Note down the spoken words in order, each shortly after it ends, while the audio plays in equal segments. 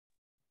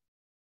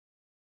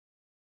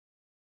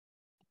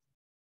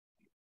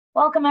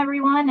Welcome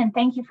everyone, and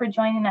thank you for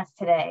joining us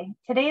today.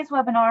 Today's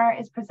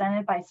webinar is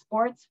presented by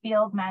Sports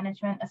Field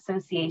Management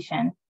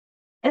Association.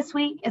 This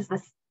week is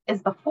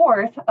the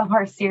fourth of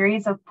our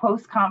series of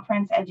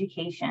post-conference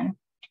education.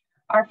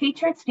 Our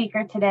featured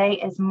speaker today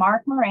is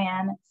Marc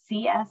Moran,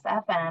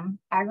 CSFM,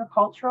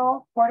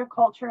 Agricultural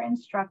Horticulture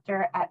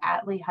Instructor at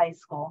Atlee High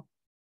School.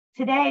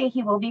 Today,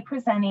 he will be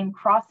presenting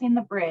Crossing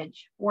the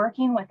Bridge,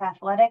 Working with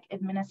Athletic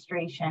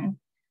Administration.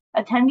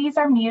 Attendees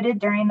are muted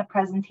during the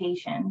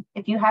presentation.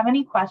 If you have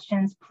any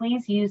questions,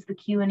 please use the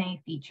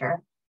Q&A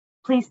feature.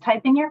 Please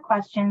type in your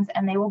questions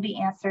and they will be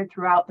answered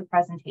throughout the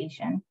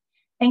presentation.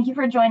 Thank you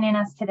for joining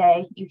us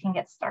today. You can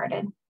get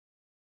started.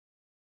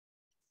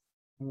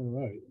 All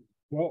right.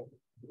 Well,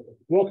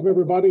 welcome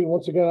everybody.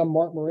 Once again, I'm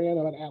Marc Moran.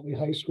 I'm at Atlee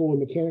High School in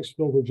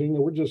Mechanicsville, Virginia.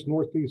 We're just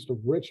northeast of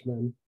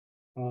Richmond.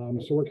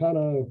 So we're kind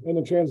of in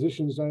the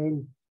transition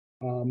zone.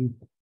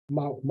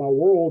 My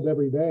world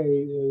every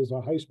day is a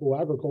high school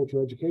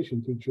agriculture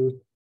education teacher,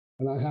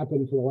 and I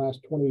happen for the last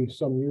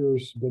 20-some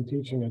years been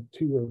teaching a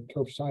two-year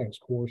turf science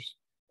course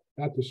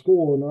at the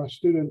school, and our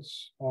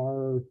students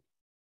are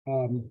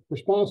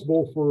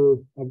responsible for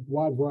a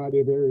wide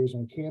variety of areas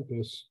on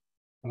campus.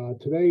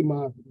 Today,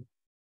 my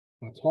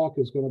talk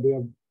is going to be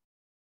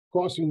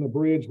crossing the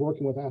bridge,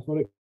 working with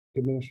athletic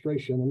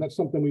administration, and that's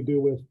something we deal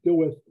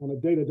with on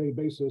a day-to-day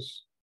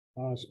basis,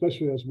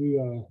 especially as we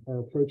are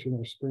approaching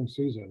our spring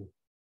season.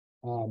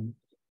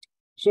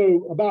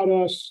 So about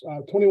us,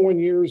 21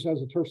 years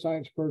as a turf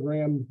science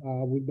program.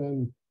 We've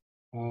been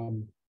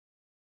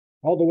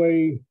all the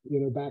way,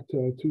 back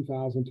to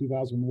 2000,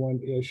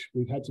 2001-ish.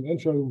 We've had some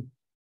intro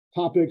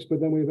topics, but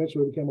then we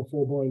eventually became a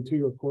full-blown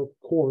two-year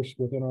course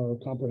within our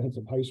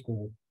comprehensive high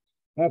school.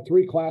 I have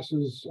 3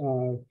 classes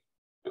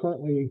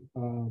currently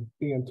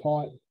being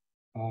taught,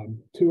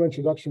 2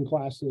 introduction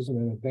classes and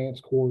an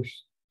advanced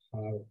course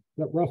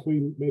that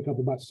roughly make up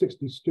about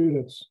 60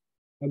 students.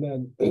 And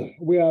then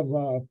we have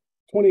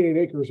 28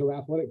 acres of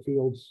athletic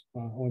fields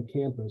on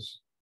campus,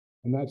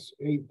 and that's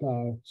 8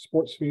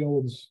 sports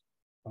fields.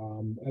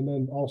 And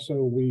then also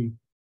we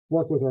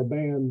work with our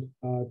band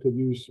to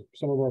use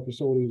some of our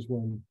facilities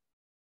when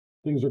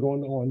things are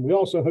going on. We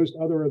also host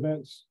other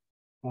events.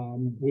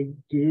 We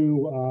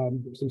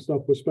do some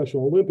stuff with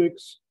Special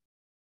Olympics.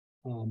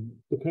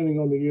 Depending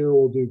on the year,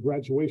 we'll do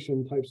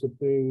graduation types of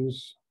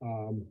things.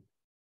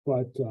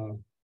 But the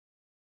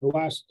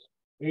last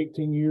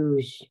 18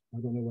 years, I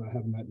don't know what I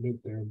have in that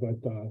note there, but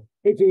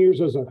 18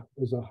 years as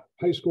a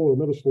high school or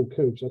middle school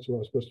coach. That's what I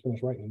was supposed to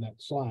finish writing in that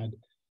slide.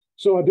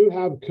 So I do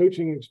have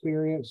coaching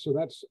experience. So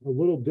that's a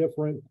little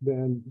different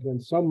than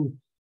some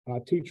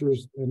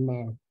teachers in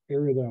my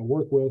area that I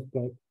work with.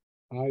 But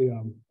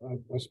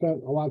I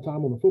spent a lot of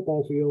time on the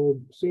football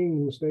field,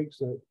 seeing mistakes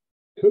that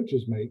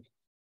coaches make,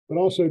 but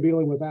also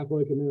dealing with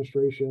athletic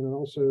administration, and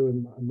also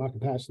in my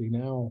capacity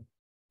now,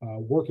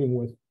 working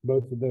with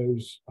both of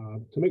those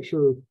to make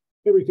sure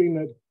everything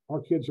that our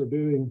kids are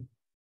doing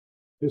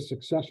is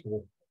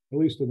successful, at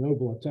least a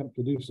noble attempt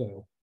to do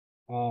so.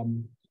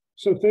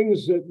 So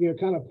things that,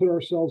 kind of put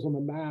ourselves on the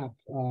map.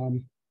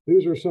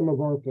 These are some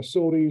of our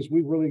facilities.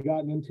 We've really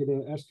gotten into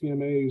the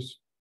STMA's,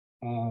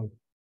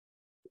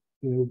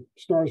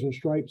 stars and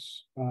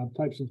stripes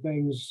types of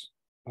things.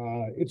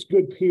 It's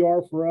good PR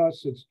for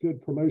us. It's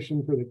good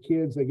promotion for the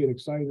kids. They get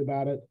excited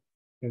about it.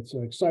 It's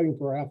exciting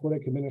for our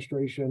athletic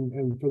administration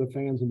and for the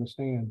fans in the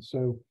stands.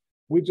 So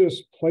we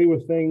just play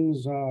with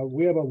things.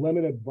 We have a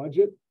limited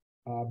budget,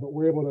 but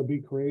we're able to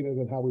be creative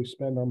in how we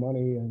spend our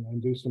money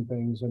and do some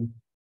things. And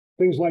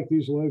things like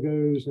these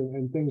logos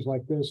and things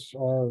like this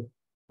are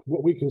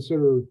what we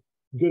consider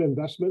good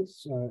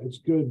investments. It's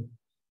good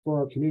for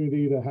our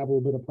community to have a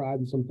little bit of pride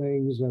in some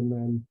things. And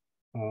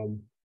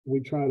then we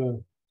try to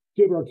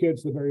give our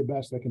kids the very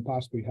best they can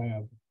possibly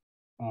have.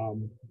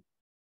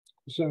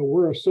 So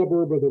we're a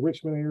suburb of the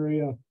Richmond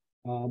area.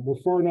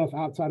 We're far enough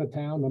outside of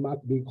town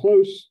not to be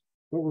close,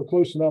 but we're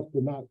close enough to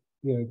not,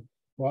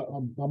 what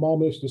I'm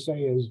almost to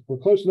say is we're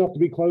close enough to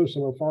be close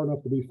and we're far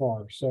enough to be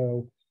far.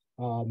 So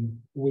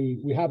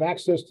we have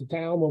access to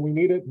town when we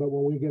need it, but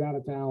when we get out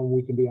of town,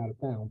 we can be out of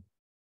town.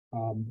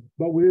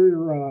 But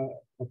we're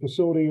a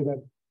facility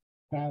that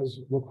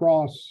has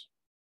lacrosse,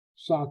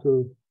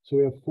 soccer. So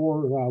we have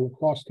 4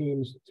 lacrosse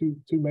teams, two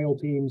male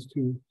teams,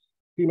 2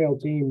 female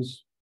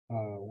teams.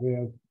 We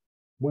have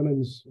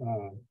women's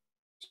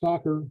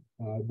soccer,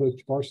 both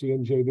varsity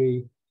and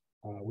JV.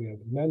 We have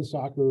men's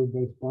soccer,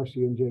 both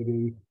varsity and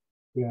JV.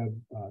 We have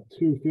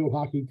 2 field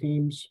hockey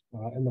teams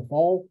in the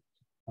fall,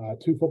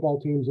 2 football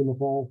teams in the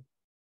fall.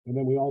 And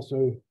then we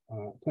also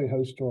play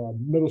host to our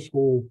middle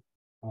school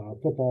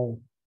football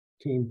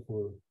team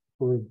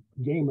for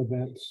game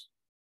events.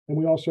 And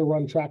we also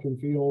run track and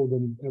field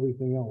and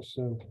everything else.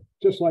 So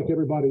just like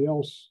everybody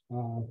else,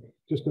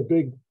 just a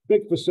big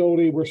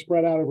facility. We're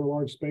spread out over a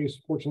large space.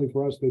 Fortunately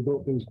for us, they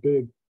built things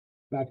big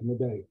back in the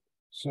day.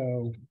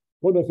 So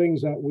one of the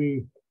things that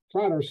we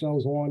pride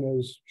ourselves on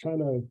is trying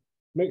to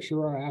make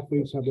sure our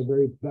athletes have the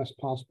very best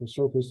possible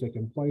surface they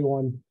can play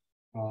on.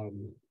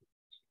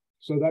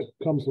 So that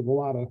comes with a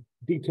lot of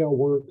detail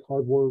work,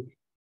 hard work,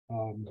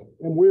 And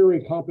we're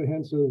a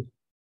comprehensive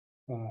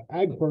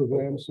ag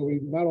program. So we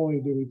not only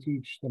do we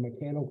teach the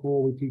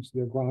mechanical, we teach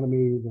the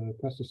agronomy, the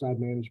pesticide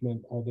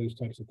management, all those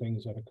types of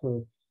things that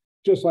occur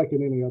just like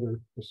in any other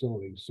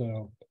facility.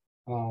 So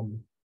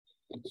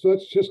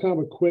that's just kind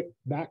of a quick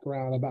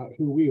background about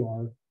who we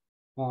are.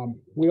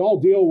 We all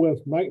deal with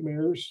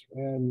nightmares,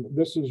 and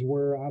this is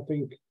where I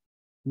think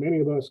many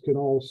of us can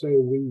all say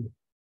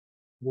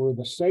we're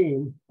the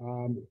same.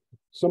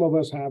 Some of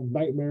us have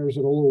nightmares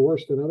that are a little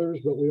worse than others,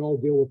 but we all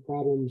deal with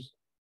problems,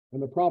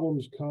 and the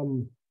problems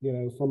come,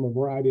 from a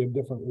variety of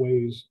different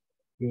ways.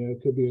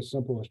 It could be as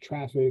simple as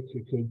traffic.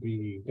 It could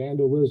be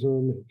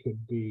vandalism. It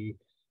could be,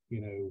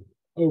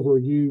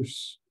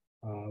 overuse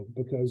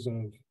because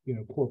of,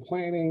 poor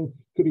planning.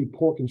 It could be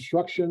poor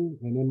construction.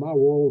 And in my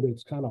world,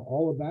 it's kind of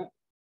all of that.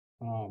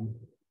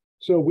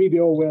 So we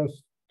deal with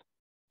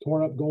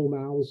torn up goal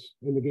mouths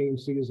in the game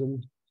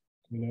season.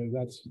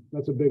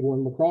 That's a big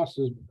one. Lacrosse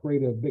has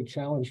created a big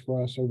challenge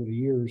for us over the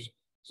years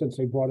since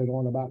they brought it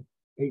on about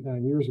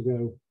 8-9 years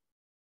ago.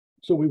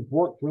 So we've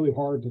worked really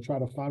hard to try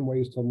to find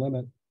ways to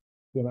limit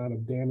the amount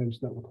of damage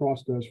that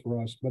lacrosse does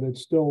for us, but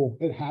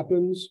it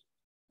happens.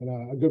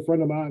 And a good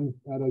friend of mine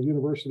at a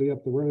university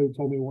up the road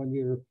told me one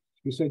year,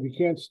 he said, you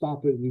can't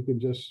stop it. You can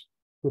just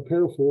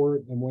prepare for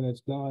it. And when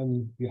it's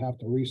done, you have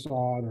to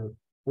resaw it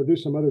or do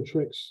some other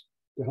tricks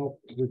to help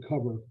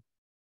recover.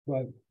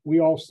 But we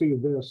all see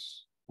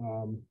this.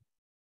 And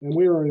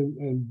we are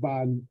in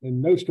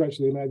no stretch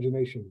of the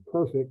imagination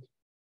perfect.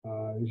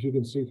 As you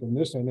can see from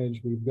this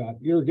image, we've got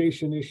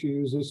irrigation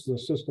issues. This is a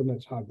system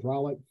that's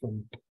hydraulic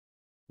from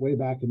way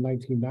back in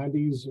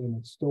 1990s, and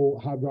it's still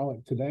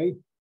hydraulic today.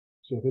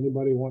 So if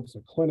anybody wants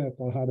a clinic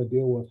on how to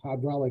deal with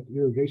hydraulic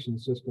irrigation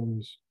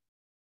systems,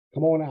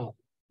 come on out.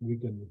 We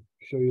can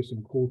show you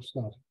some cool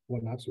stuff.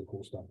 Well, not so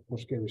cool stuff, or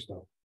scary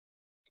stuff.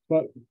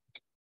 But,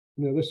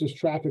 this is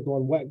traffic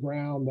on wet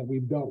ground that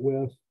we've dealt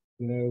with.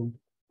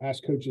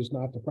 Ask coaches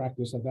not to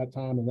practice at that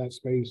time in that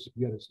space,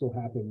 yet it still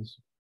happens.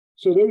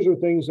 So those are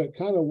things that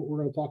kind of what we're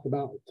going to talk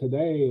about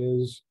today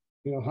is,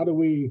 how do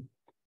we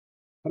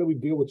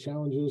deal with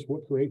challenges?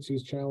 What creates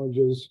these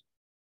challenges?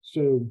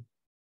 So,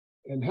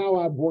 and how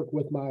I've worked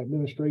with my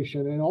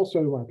administration and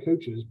also my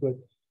coaches, but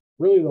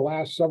really the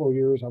last several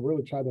years, I've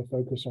really tried to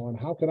focus on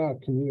how can I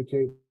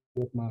communicate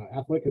with my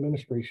athletic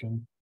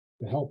administration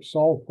to help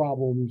solve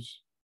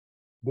problems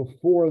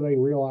before they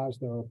realize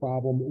they're a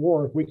problem,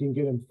 or if we can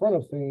get in front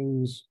of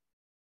things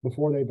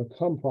before they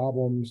become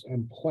problems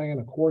and plan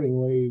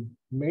accordingly,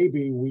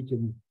 maybe we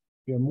can,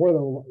 more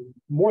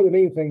than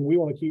anything, we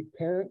want to keep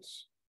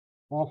parents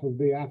off of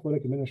the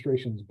athletic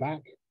administration's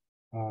back.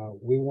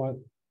 We want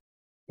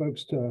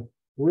folks to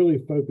really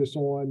focus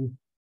on,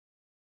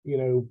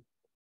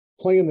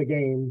 playing the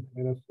game.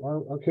 And if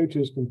our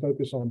coaches can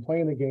focus on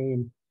playing the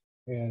game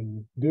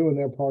and doing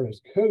their part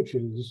as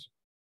coaches,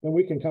 then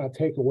we can kind of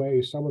take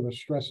away some of the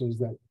stresses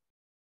that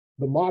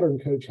the modern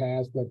coach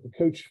has that the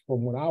coach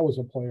from when I was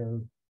a player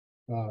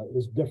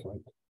is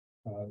different.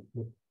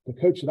 The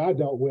coach that I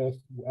dealt with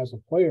as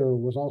a player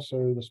was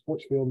also the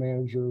sports field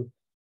manager,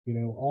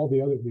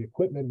 the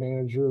equipment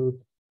manager,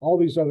 all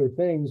these other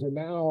things. And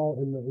now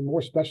in the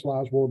more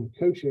specialized world of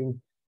coaching,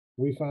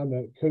 we find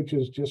that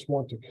coaches just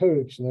want to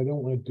coach and they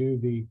don't want to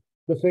do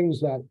the things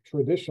that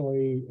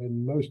traditionally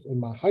in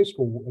my high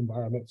school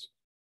environments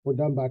were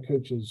done by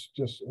coaches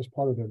just as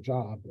part of their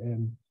job.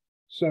 And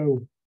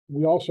so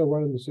we also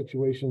run into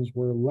situations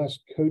where less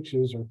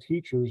coaches or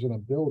teachers in a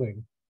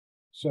building.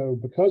 So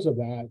because of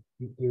that,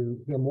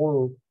 they're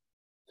more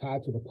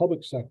tied to the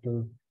public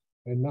sector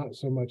and not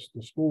so much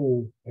the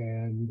school.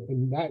 And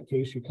in that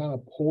case, you kind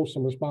of pull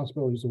some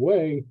responsibilities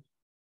away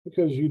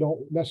because you don't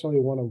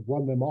necessarily want to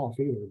run them off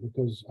either.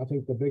 Because I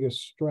think one of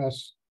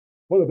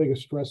the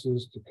biggest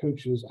stresses to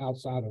coaches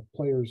outside of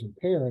players and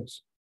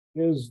parents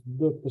is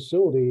the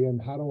facility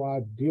and how do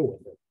I deal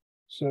with it.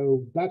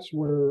 So that's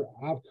where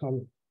I've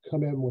come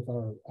in with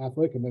our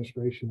athletic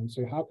administration and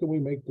say, how can we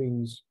make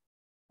things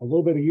a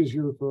little bit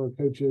easier for our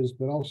coaches,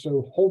 but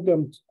also hold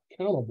them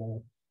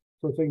accountable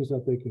for things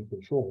that they can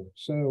control.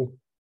 So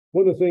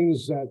one of the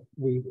things that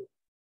we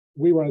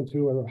run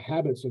into are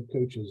habits of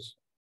coaches.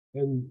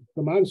 And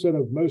the mindset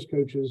of most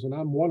coaches, and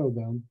I'm one of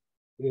them,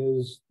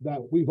 is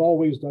that we've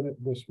always done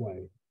it this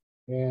way.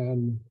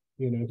 And,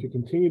 if you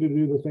continue to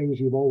do the things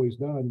you've always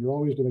done, you're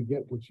always going to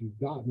get what you've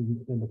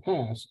gotten in the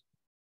past.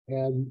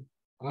 And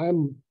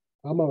I'm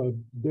a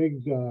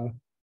big,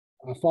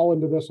 I fall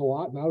into this a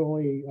lot, not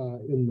only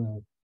in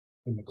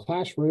the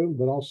classroom,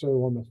 but also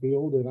on the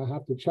field. And I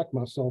have to check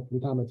myself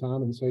from time to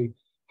time and say,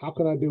 how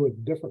can I do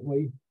it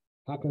differently?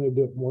 How can I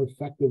do it more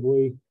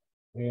effectively?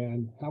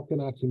 And how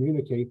can I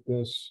communicate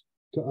this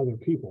to other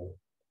people?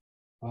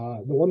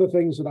 One of the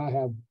things that I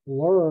have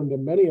learned,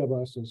 and many of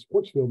us as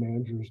sports field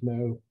managers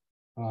know,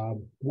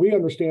 we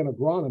understand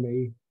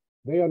agronomy,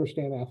 they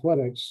understand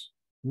athletics.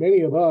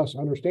 Many of us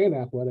understand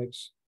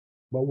athletics,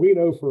 but we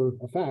know for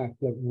a fact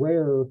that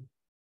rare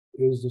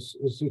is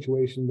a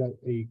situation that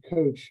a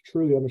coach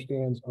truly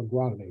understands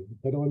agronomy.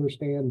 They don't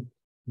understand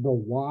the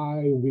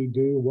why we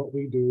do what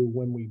we do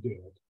when we do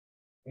it.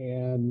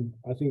 And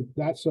I think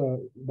that's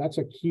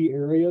a key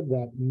area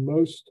that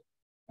most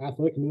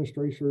athletic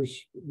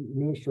administrators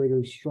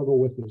struggle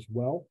with as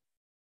well.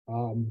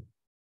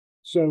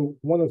 So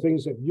one of the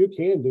things that you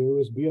can do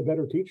is be a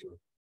better teacher.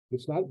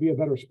 It's not be a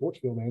better sports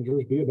field manager,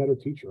 it's be a better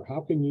teacher.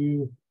 How can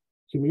you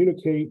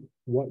communicate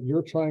what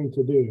you're trying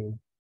to do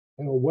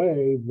in a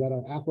way that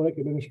an athletic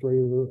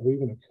administrator or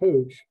even a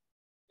coach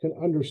can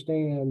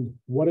understand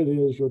what it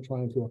is you're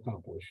trying to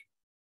accomplish?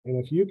 And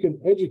if you can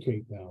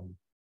educate them,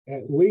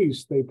 at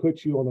least they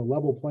put you on a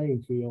level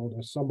playing field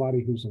as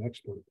somebody who's an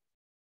expert.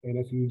 And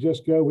if you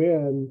just go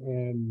in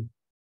and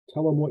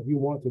tell them what you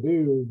want to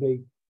do,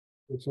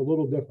 it's a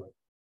little different.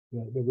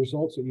 The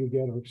results that you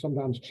get are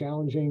sometimes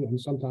challenging and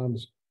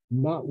sometimes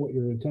not what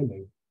you're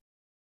intending.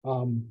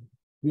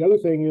 The other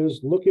thing is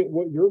look at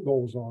what your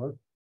goals are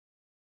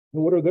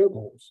and what are their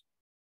goals.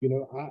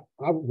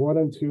 I've run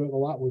into it a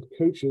lot with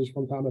coaches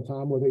from time to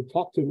time where they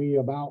talk to me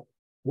about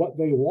what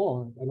they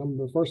want. And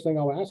the first thing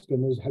I'll ask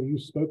them is, have you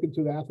spoken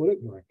to the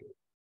athletic director?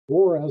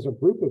 Or as a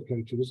group of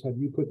coaches, have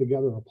you put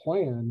together a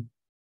plan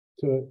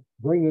to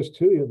bring this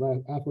to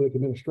the athletic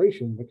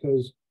administration?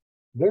 Because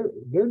they're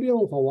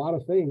dealing with a lot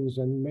of things,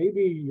 and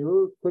maybe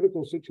your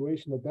critical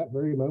situation at that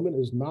very moment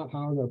is not high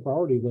on their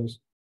priority list.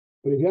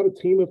 But if you have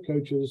a team of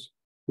coaches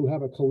who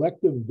have a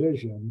collective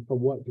vision for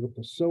what your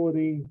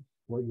facility,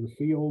 what your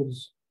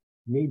fields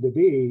need to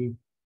be,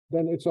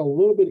 then it's a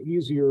little bit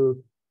easier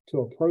to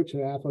approach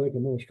an athletic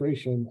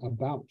administration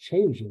about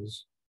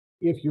changes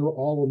if you're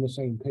all on the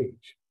same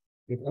page.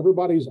 If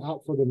everybody's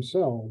out for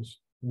themselves,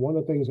 one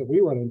of the things that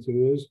we run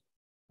into is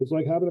it's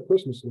like having a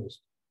Christmas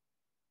list.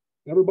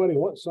 Everybody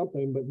wants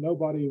something, but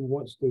nobody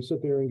wants to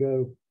sit there and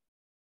go,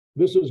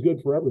 this is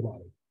good for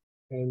everybody.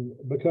 And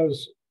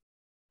because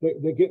they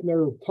get in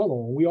their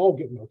tunnel, and we all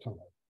get in their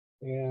tunnel.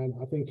 And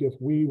I think if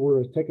we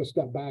were to take a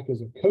step back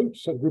as a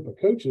coach, a group of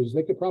coaches,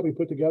 they could probably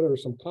put together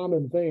some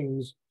common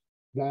things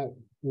that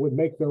would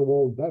make their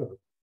world better.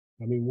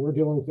 I mean, we're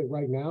dealing with it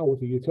right now with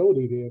the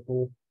utility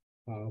vehicle.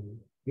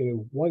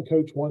 One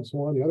coach wants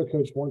one, the other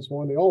coach wants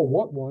one. They all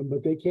want one,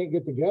 but they can't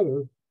get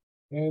together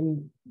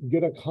and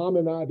get a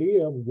common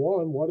idea of,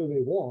 one, what do they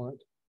want?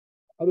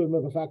 Other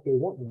than the fact they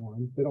want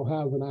one, they don't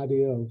have an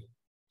idea of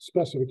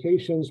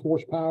specifications,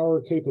 horsepower,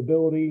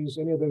 capabilities,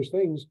 any of those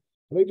things.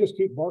 And they just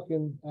keep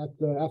barking at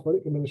the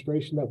athletic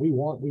administration that we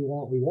want,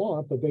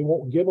 but they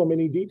won't give them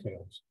any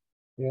details.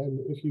 And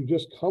if you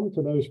just come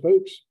to those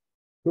folks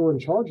who are in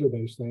charge of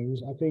those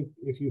things, I think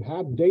if you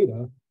have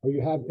data or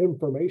you have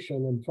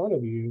information in front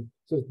of you,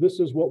 says this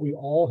is what we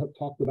all have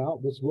talked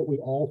about, this is what we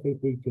all think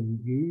we can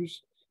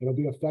use, it'll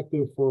be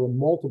effective for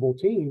multiple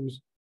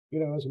teams.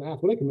 As an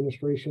athletic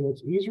administration,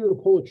 it's easier to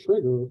pull a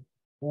trigger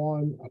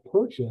on a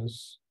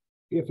purchase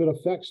if it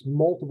affects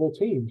multiple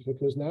teams,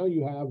 because now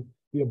you have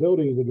the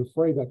ability to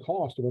defray that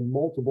cost of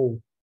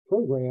multiple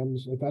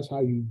programs, if that's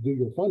how you do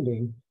your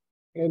funding,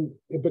 and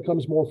it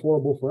becomes more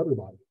affordable for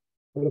everybody.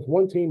 But if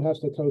one team has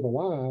to toe the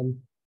line,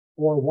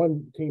 or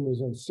one team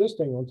is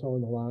insisting on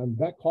towing the line,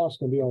 that cost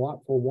can be a lot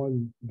for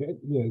one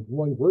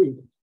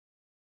group,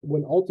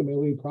 when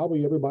ultimately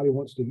probably everybody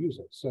wants to use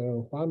it.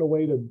 So find a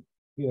way to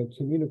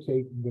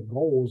communicate the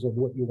goals of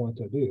what you want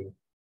to do.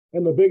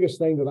 And the biggest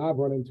thing that I've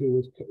run into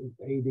with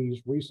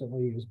ADs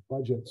recently is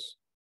budgets.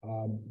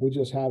 We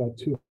just had a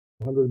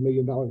 $200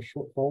 million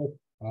shortfall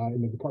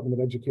in the Department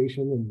of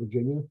Education in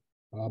Virginia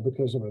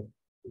because of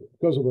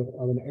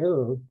an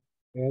error.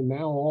 And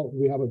now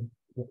we have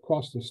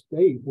across the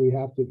state, we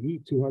have to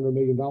eat $200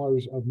 million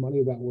of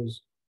money that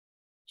was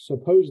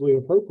supposedly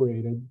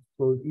appropriated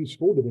for each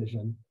school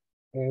division.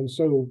 And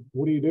so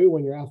what do you do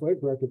when your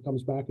athletic director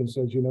comes back and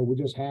says, we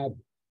just had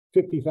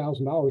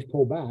 $50,000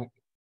 pulled back?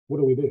 What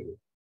do we do?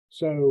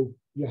 So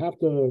you have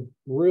to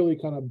really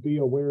kind of be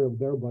aware of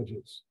their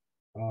budgets,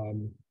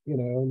 and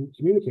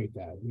communicate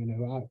that.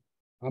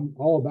 I'm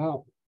all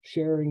about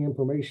sharing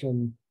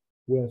information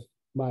with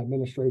my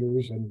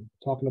administrators and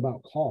talking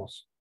about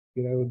costs.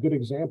 A good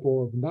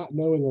example of not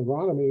knowing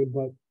agronomy,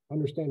 but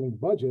understanding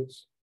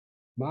budgets.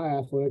 My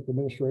athletic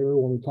administrator,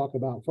 when we talk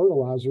about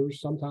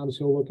fertilizers, sometimes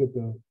he'll look at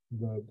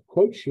the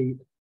quote sheet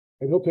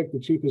and he'll pick the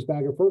cheapest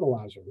bag of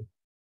fertilizer,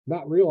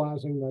 not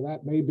realizing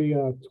that may be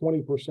a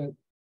 20%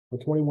 or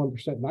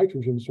 21%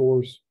 nitrogen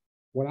source,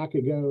 when I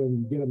could go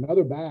and get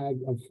another bag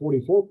of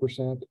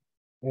 44%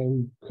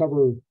 and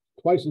cover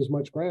twice as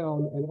much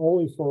ground and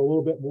only for a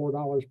little bit more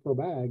dollars per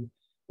bag.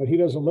 But he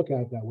doesn't look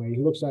at it that way.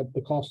 He looks at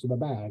the cost of the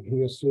bag.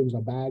 He assumes a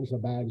bag's a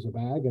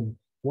bag, and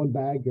one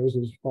bag goes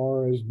as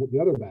far as the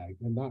other bag,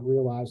 and not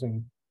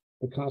realizing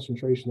the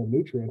concentration of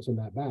nutrients in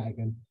that bag.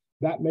 And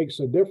that makes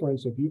a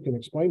difference if you can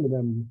explain to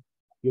them,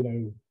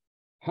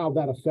 how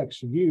that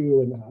affects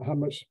you and how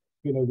much,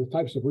 the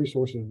types of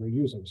resources we're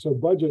using. So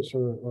budgets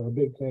are a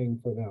big thing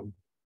for them.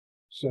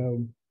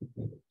 So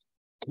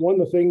one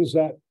of the things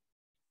that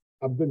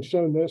I've been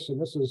shown this, and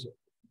this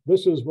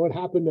is what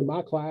happened in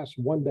my class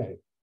one day.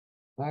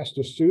 I asked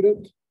a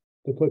student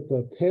to put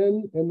the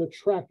pin in the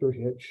tractor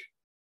hitch,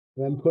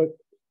 then put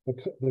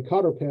the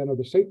cotter pin or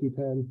the safety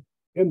pin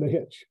in the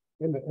hitch,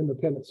 in the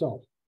pin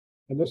itself.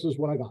 And this is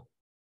what I got.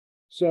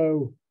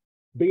 So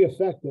be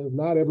effective.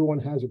 Not everyone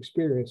has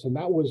experience. And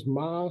that was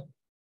my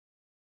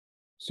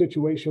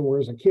situation where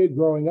as a kid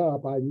growing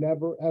up, I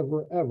never,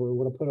 ever, ever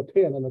would have put a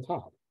pin on the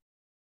top.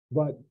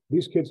 But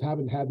these kids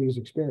haven't had these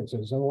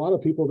experiences. And a lot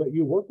of people that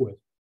you work with,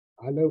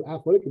 I know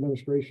athletic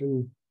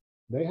administration,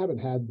 they haven't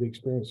had the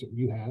experience that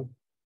you have.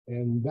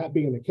 And that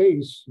being the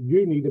case,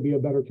 you need to be a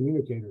better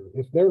communicator.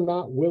 If they're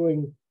not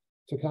willing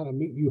to kind of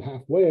meet you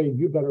halfway,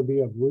 you better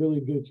be a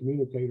really good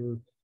communicator.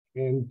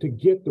 And to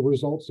get the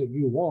results that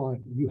you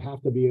want, you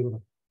have to be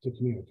able to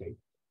communicate.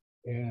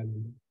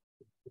 And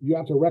you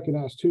have to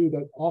recognize too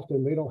that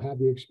often they don't have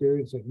the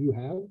experience that you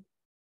have.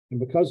 And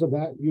because of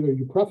that,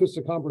 you preface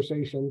the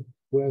conversation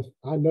with,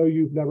 I know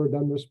you've never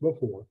done this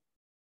before,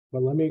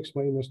 but let me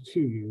explain this to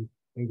you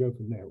and go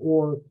from there.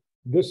 Or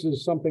this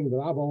is something that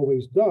I've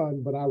always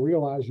done, but I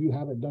realize you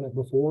haven't done it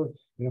before.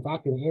 And if I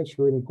can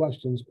answer any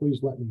questions, please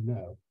let me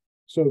know.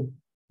 So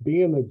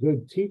being a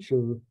good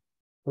teacher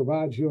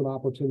provides you an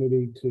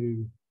opportunity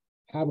to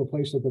have a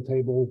place at the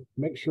table,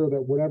 make sure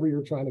that whatever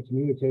you're trying to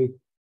communicate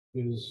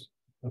is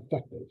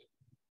effective.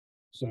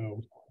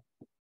 So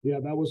yeah,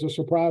 that was a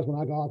surprise when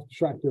I got off the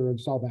tractor and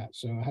saw that.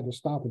 So I had to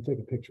stop and take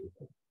a picture.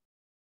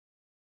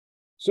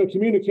 So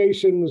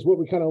communication is what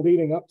we're kind of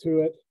leading up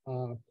to it.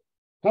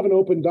 Have an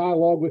open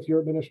dialogue with your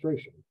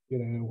administration.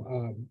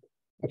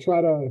 I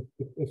try to,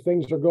 if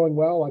things are going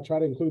well, I try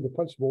to include the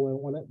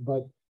principal in it,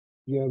 but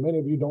many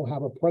of you don't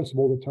have a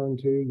principal to turn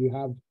to. You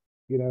have,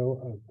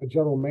 a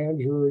general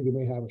manager, you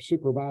may have a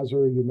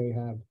supervisor, you may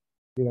have,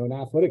 an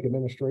athletic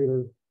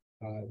administrator,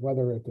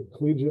 whether at the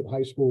collegiate,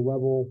 high school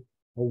level,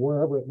 or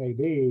wherever it may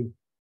be,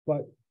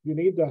 but you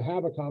need to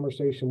have a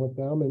conversation with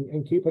them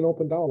and keep an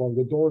open dialogue.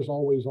 The door is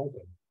always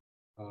open.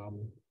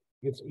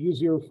 It's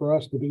easier for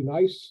us to be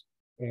nice.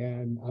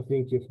 And I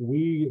think if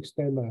we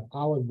extend the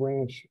olive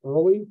branch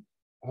early,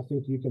 I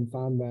think you can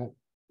find that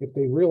if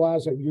they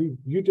realize that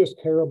you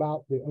just care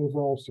about the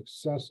overall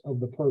success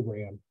of the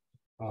program,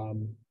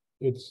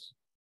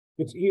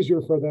 it's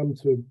easier for them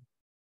to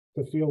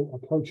feel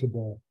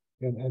approachable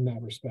in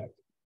that respect.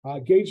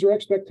 Gauge their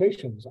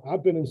expectations.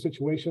 I've been in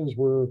situations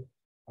where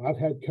I've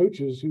had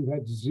coaches who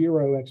had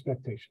zero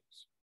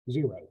expectations,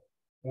 zero.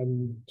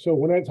 And so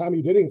when that time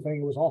you did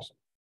anything, it was awesome,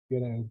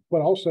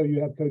 but also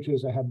you have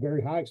coaches that have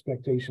very high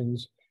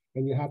expectations,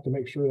 and you have to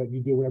make sure that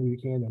you do whatever you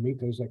can to meet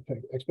those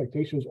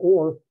expectations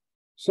or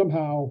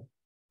somehow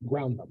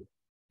ground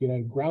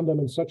them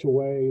in such a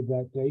way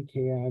that they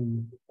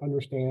can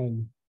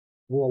understand,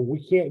 well,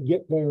 we can't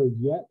get there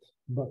yet,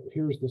 but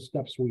here's the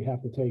steps we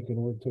have to take in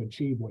order to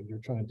achieve what you're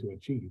trying to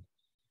achieve.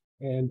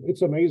 And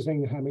it's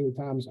amazing how many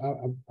times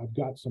I've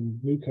got some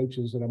new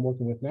coaches that I'm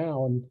working with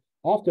now, and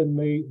often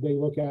they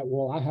look at,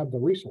 well, I have the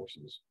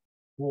resources.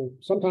 Well,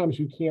 sometimes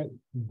you can't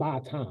buy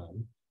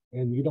time,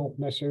 and you don't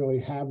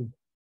necessarily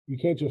you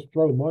can't just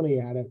throw money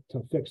at it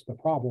to fix the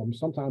problem.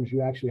 Sometimes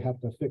you actually have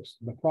to fix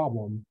the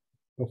problem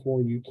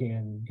before you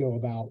can go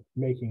about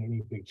making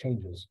any big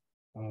changes.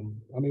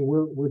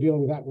 We're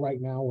dealing with that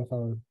right now with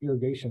our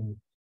irrigation.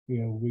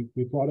 We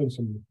brought in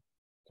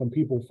some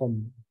people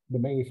from the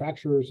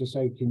manufacturers to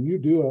say, can you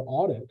do an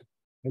audit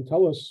and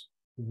tell us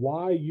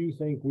why you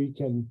think we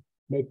can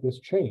make this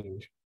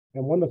change?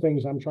 And one of the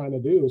things I'm trying to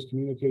do is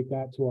communicate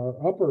that to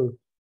our upper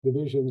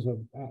divisions of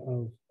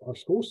our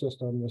school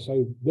system to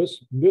say,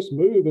 this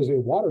move is a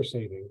water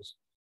savings.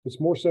 It's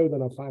more so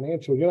than a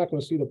financial. You're not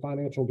going to see the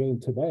financial gain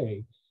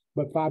today,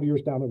 but 5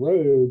 years down the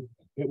road,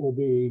 it will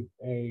be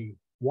a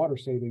water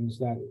savings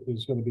that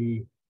is going to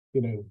be,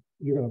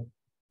 you're going to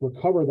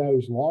recover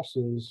those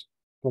losses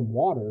from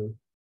water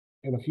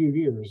in a few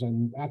years.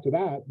 And after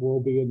that, we'll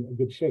be in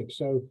good shape.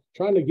 So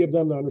trying to give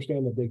them to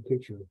understand the big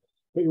picture,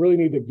 but you really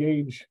need to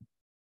gauge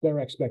their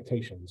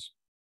expectations.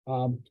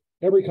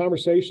 Every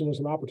conversation is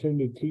an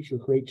opportunity to teach or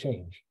create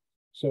change.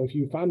 So if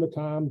you find the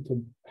time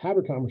to have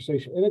a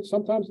conversation, and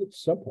sometimes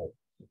it's simple,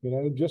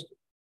 just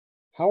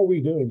how are we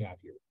doing out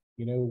here?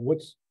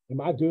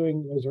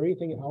 Is there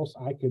anything else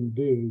I can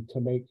do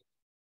to make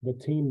the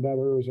team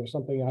better? Is there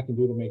something I can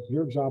do to make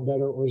your job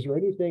better? Or is there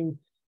anything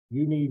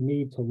you need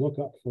me to look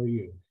up for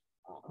you?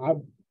 I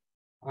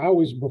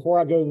always, before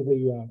I go to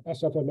the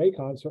SFMA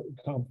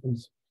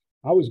conference,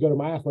 I always go to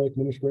my athletic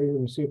administrator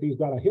and see if he's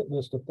got a hit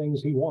list of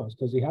things he wants.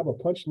 Does he have a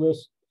punch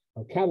list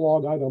of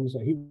catalog items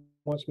that he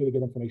wants me to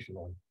get information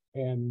on?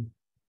 And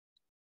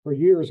for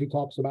years, he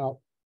talks about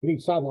we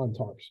need sideline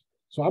tarps.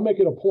 So I make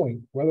it a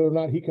point, whether or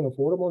not he can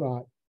afford them or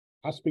not,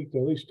 I speak to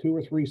at least 2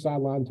 or 3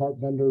 sideline tarp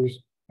vendors,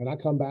 and I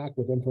come back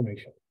with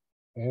information.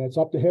 And it's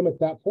up to him at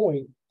that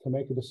point to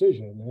make a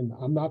decision. And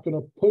I'm not going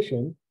to push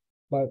him,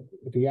 but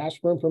if he asks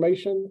for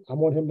information, I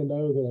want him to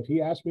know that if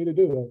he asks me to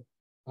do it,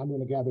 I'm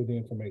going to gather the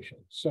information.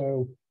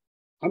 So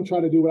I'm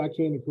trying to do what I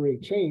can to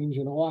create change,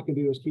 and all I can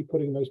do is keep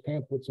putting those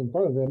pamphlets in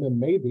front of him, and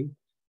maybe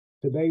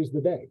today's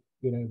the day,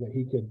 that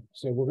he could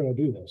say, we're going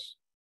to do this.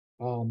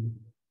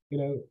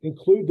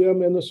 Include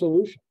them in the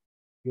solution.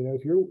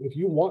 If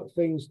you want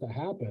things to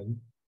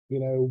happen,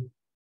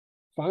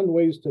 find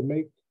ways to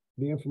make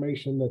the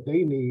information that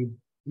they need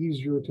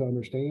easier to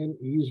understand,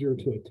 easier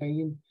to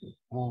attain.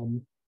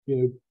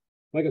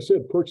 like I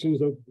said, purchasing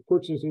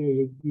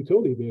a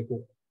utility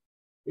vehicle,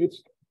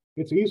 it's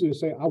easy to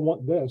say, I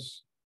want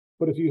this,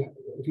 but if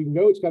you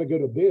know it's got to go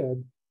to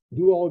bid,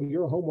 do all of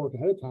your homework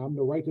ahead of time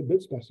to write the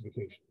bid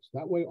specifications.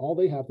 That way, all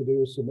they have to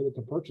do is submit it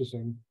to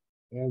purchasing,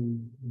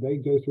 and they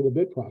go through the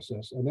bid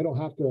process, and they don't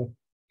have to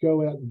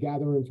go out and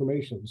gather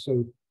information.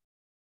 So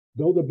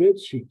build a bid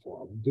sheet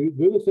for them.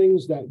 Do the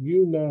things that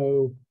you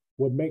know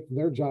would make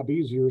their job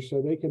easier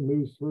so they can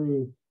move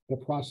through the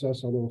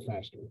process a little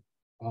faster.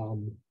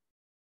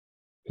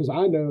 Because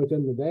I know at the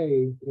end of the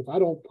day, if I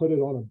don't put it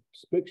on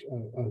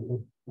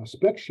a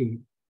spec sheet,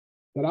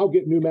 that I'll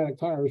get pneumatic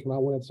tires when I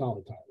wanted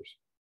solid tires.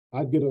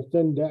 I'd get a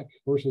thin deck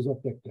versus a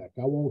thick deck.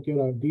 I won't get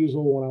a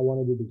diesel when I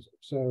wanted a diesel.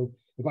 So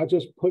if I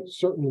just put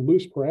certain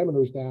loose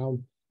parameters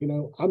down,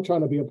 I'm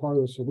trying to be a part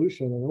of the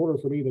solution. In order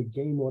for me to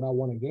gain what I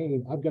want to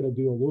gain, I've got to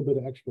do a little bit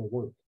of extra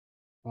work.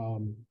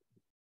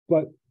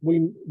 But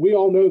we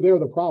all know they're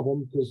the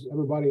problem, because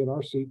everybody in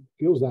our seat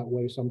feels that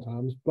way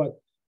sometimes. But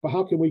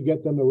how can we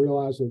get them to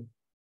realize that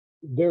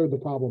they're the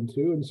problem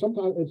too? And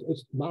sometimes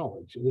it's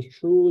knowledge. It is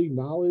truly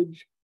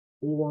knowledge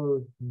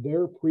or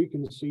their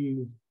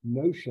preconceived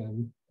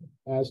notion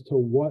as to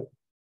what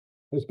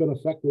has been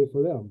effective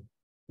for them.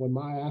 When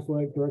my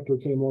athletic director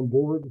came on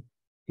board,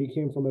 he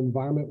came from an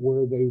environment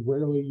where they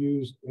rarely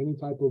used any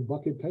type of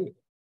bucket paint.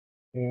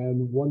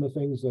 And one of the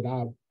things that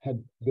I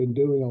had been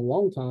doing a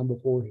long time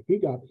before he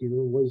got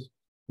here was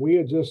we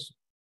had just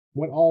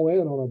went all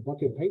in on a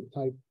bucket paint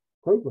type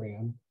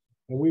program,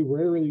 and we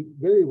very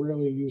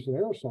rarely used an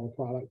aerosol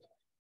product.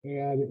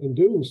 And in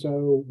doing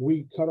so,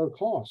 we cut our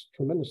costs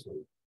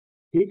tremendously.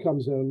 He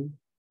comes in,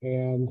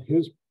 and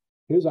his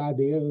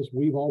idea is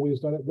we've always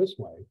done it this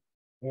way.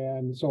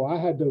 And so I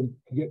had to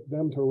get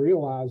them to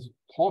realize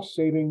cost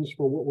savings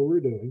for what we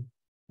were doing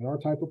in our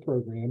type of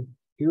program.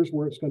 Here's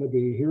where it's going to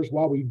be. Here's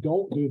why we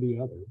don't do the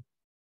other.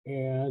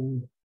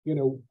 And,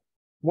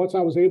 once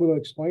I was able to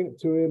explain it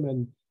to him,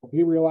 and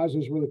he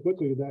realizes really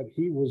quickly that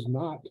he was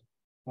not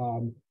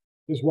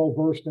as well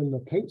versed in the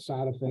paint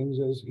side of things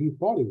as he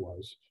thought he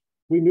was.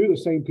 We knew the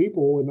same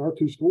people, and our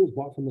two schools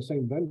bought from the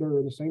same vendor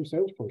and the same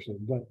salesperson,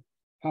 but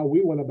how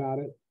we went about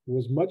it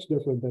was much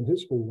different than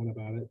his school went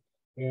about it.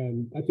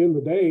 And at the end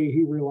of the day,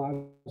 he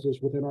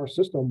realizes within our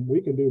system, we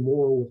can do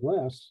more with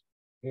less.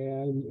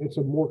 And it's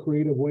a more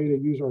creative way to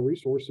use our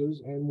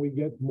resources, and we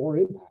get more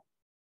impact.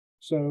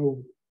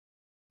 So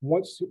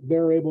once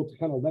they're able to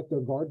kind of let their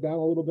guard down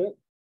a little bit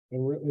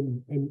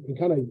and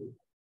kind of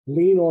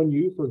lean on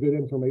you for good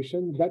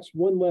information, that's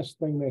one less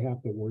thing they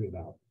have to worry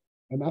about.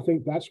 And I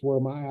think that's where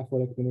my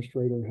athletic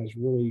administrator has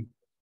really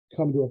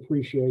come to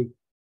appreciate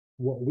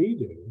what we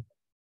do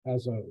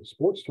as a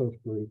sports turf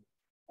group.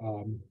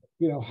 How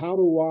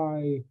do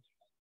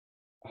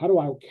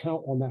I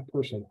count on that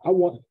person? I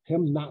want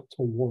him not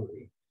to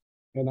worry.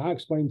 And I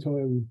explained to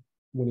him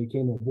when he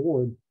came on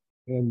board,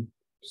 and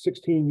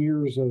 16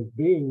 years of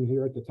being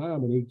here at the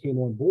time when he came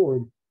on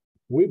board,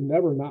 we've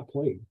never not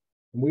played.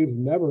 And we've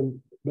never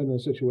been in a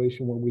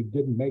situation where we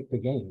didn't make the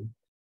game.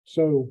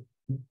 So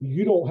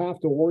you don't have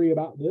to worry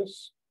about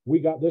this. We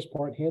got this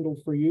part handled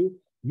for you.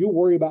 You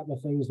worry about the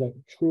things that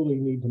truly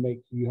need to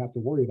make you have to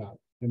worry about.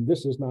 And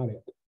this is not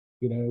it.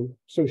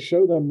 So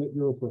show them that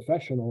you're a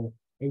professional,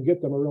 and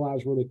get them to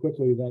realize really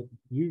quickly that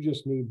you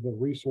just need the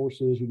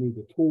resources, you need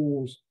the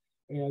tools,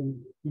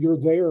 and you're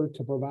there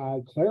to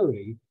provide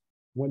clarity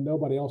when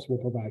nobody else will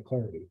provide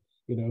clarity.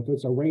 If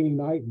it's a rainy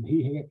night and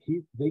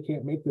they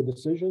can't make the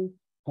decision,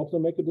 help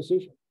them make a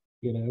decision.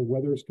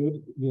 Whether it's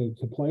good,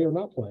 to play or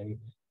not play,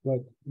 but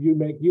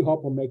you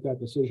help them make that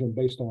decision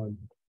based on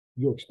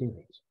your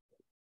experience.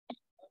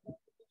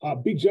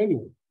 Be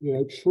genuine.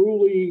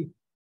 Truly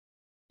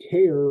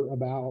care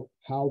about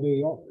how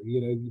they are.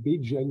 Be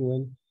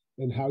genuine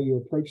in how you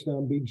approach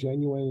them. Be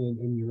genuine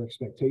in your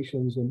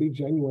expectations, and be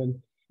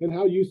genuine in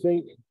how you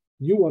think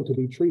you want to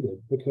be treated,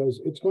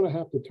 because it's going to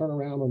have to turn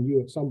around on you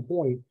at some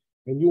point,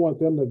 and you want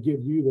them to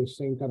give you the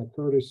same kind of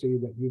courtesy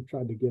that you've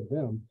tried to give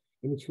them.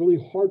 And it's really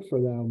hard for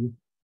them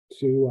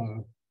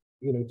to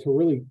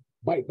really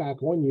bite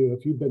back on you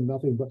if you've been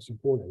nothing but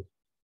supportive.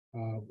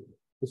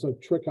 It's a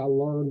trick I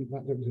learned,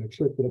 not a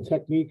trick, but a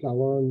technique I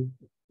learned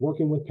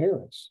working with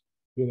parents.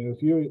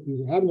 If you're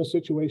having a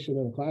situation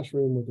in a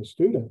classroom with a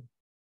student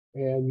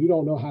and you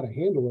don't know how to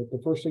handle it,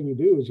 the first thing you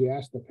do is you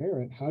ask the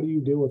parent, how do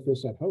you deal with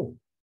this at home?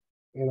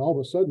 And all of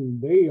a sudden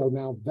they are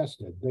now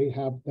vested. They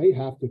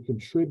have to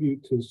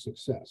contribute to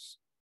success.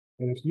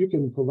 And if you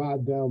can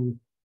provide them,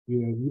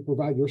 you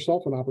provide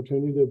yourself an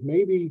opportunity to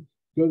maybe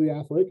go to the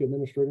athletic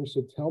administrator and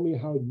say, tell me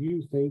how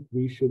you think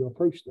we should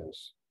approach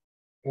this.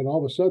 And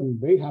all of a sudden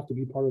they have to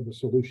be part of the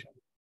solution.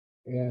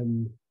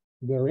 And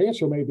their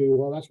answer may be,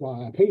 well, that's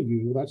why I pay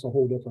you. That's a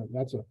whole different,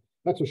 that's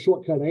a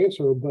shortcut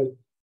answer, but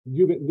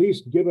you've at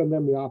least given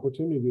them the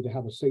opportunity to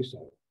have a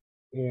say-so.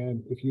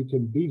 And if you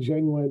can be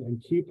genuine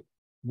and keep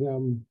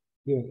them,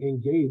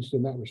 engaged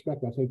in that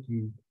respect, I think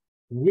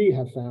we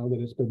have found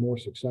that it's been more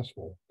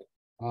successful.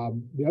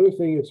 The other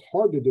thing it's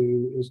hard to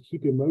do is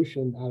keep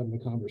emotion out of the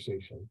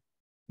conversation.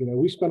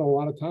 We spend a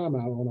lot of time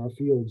out on our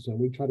fields, and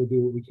we try to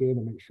do what we can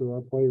to make sure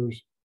our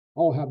players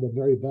all have the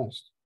very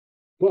best,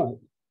 but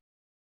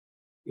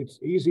it's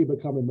easy to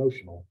become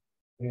emotional.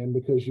 And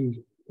because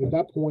at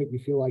that point, you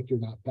feel like you're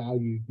not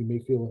valued. You may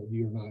feel that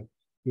you're not,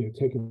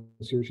 taken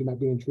seriously, you're not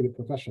being treated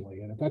professionally.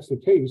 And if that's the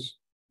case,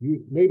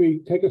 you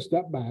maybe take a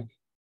step back,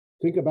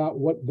 think about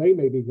what they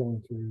may be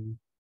going through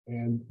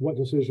and what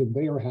decision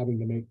they are having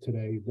to make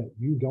today that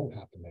you don't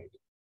have to make.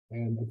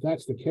 And if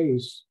that's the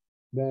case,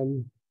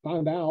 then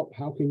find out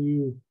how can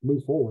you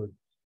move forward.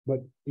 But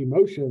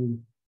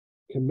emotion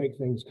can make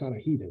things kind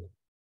of heated.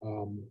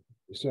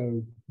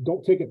 So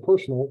don't take it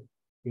personal.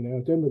 At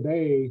the end of the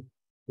day,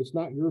 it's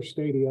not your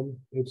stadium.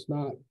 It's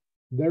not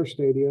their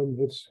stadium.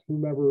 It's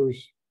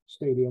whomever's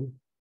stadium.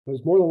 But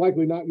it's more than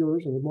likely not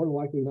yours, and it's more than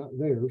likely not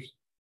theirs.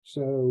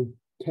 So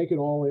take it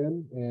all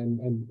in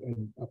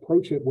and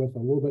approach it with a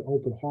little bit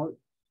open heart,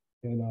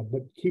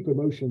 but keep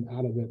emotion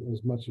out of it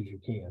as much as you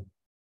can.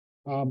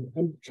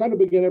 And try to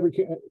begin every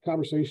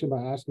conversation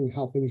by asking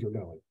how things are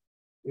going.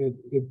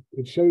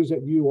 It shows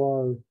that you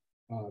are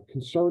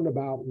concerned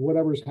about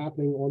whatever's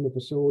happening on the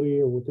facility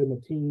or within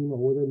the team or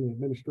within the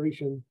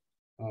administration.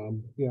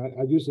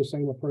 I use the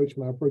same approach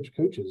when I approach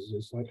coaches.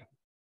 It's like,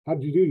 how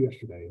did you do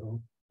yesterday? Or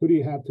who do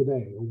you have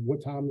today? Or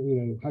what time,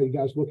 how you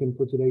guys looking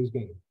for today's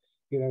game?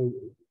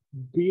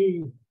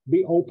 Be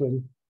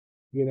open,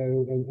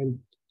 and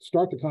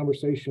start the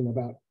conversation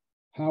about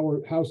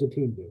how's the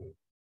team doing.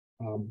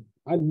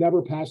 I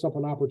never pass up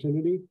an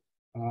opportunity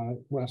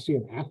when I see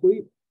an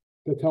athlete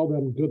to tell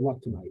them good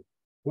luck tonight.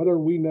 Whether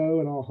we know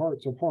in our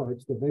hearts of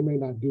hearts that they may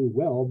not do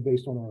well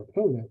based on our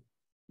opponent,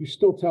 you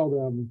still tell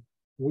them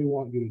we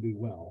want you to do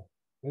well,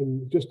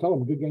 and just tell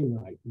them good game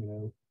tonight,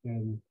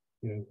 and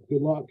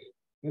good luck,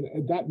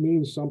 and that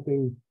means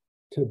something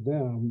to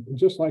them. And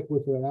just like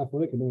with an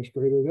athletic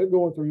administrator, they're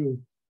going through.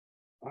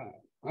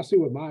 I see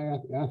what my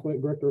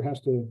athletic director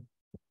has to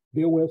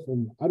deal with,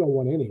 and I don't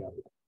want any of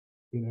it.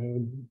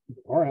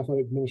 Our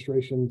athletic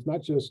administration is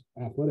not just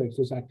athletics;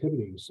 it's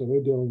activities. So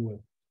they're dealing with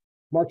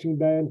marching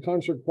band,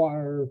 concert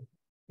choir,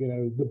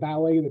 the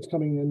ballet that's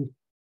coming in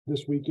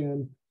this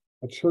weekend,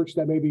 a church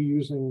that may be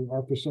using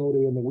our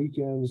facility in the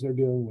weekends. They're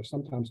dealing with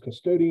sometimes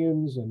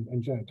custodians and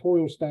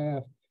janitorial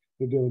staff.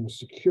 They're dealing with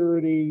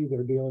security.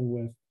 They're dealing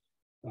with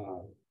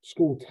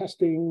school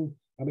testing.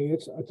 I mean,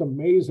 it's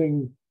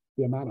amazing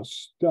the amount of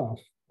stuff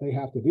they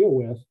have to deal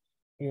with.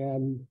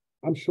 And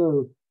I'm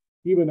sure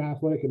even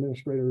athletic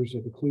administrators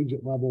at the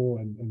collegiate level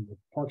and the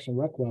Parks and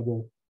Rec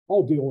level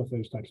all deal with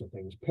those types of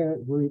things.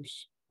 Parent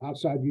groups,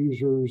 outside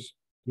users,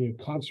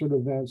 concert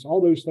events,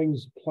 all those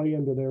things play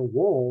into their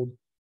world.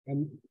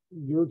 And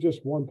you're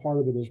just one part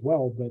of it as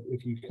well. But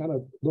if you kind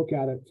of look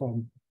at it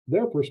from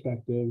their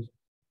perspective,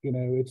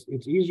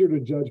 it's easier to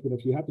judge. But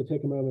if you have to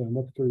take a moment and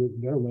look through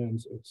their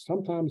lens,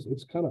 sometimes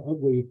it's kind of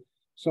ugly,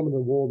 some of the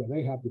world that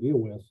they have to deal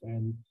with.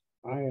 And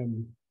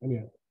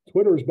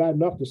Twitter is bad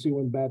enough to see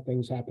when bad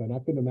things happen. I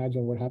couldn't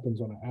imagine what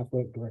happens on an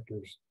athletic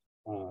director's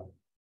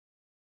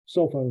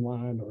cell phone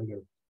line or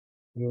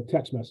their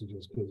text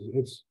messages, because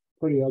it's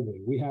pretty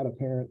ugly. We had a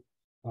parent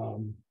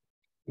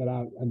that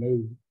I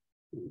know,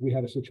 we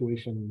had a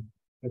situation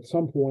at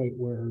some point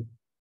where,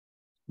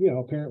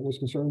 a parent was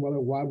concerned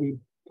why we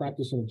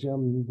practice in a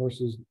gym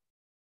versus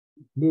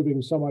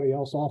moving somebody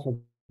else off of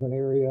an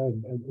area.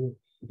 And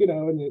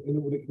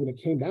when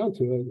it came down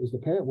to it, is the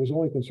parent was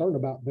only concerned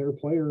about their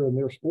player and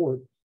their sport.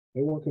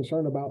 They weren't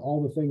concerned about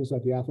all the things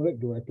that the athletic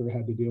director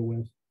had to deal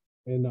with.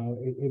 And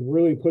it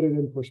really put it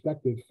in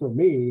perspective for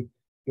me.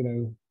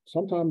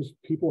 Sometimes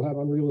people have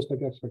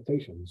unrealistic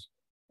expectations,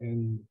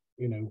 and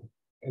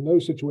in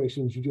those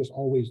situations you just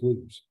always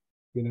lose,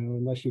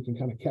 unless you can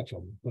kind of catch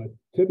them. But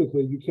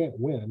typically you can't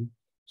win,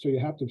 so you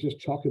have to just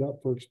chalk it up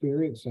for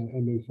experience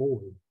and move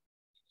forward.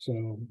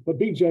 So, but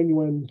be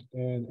genuine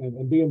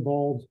and be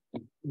involved,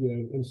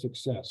 in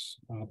success.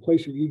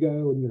 Place your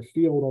ego and your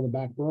field on the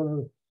back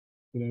burner.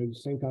 The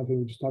same kind of thing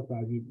we just talked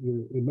about.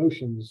 Your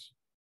emotions,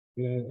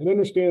 and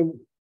understand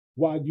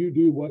why you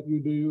do what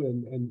you do,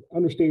 and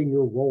understand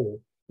your role.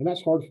 And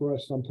that's hard for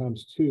us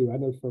sometimes too. I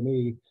know for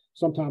me,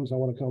 sometimes I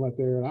want to come up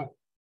there, and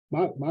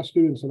my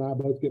students and I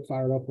both get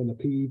fired up when the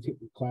PE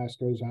class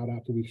goes out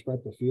after we've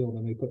striped the field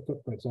and they put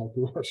footprints all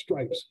through our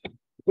stripes.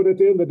 But at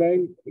the end of the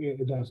day,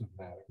 it doesn't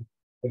matter.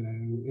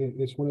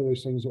 It's one of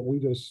those things that we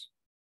just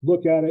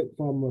look at it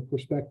from a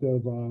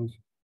perspective of,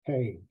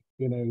 hey,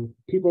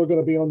 people are going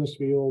to be on this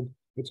field.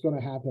 It's going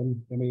to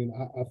happen.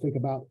 I think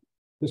about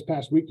this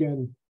past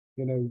weekend,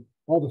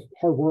 all the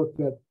hard work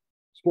that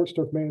sports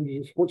field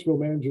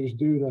managers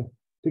do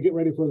to get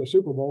ready for the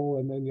Super Bowl,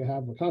 and then you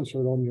have a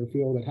concert on your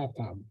field at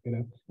halftime.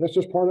 That's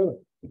just part of it.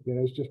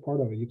 It's just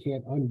part of it. You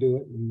can't undo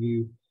it, and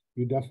you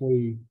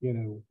definitely,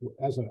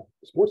 as a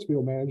sports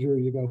field manager,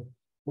 you go,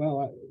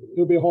 well, it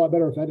would be a whole lot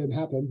better if that didn't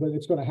happen, but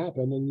it's going to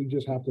happen, and you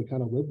just have to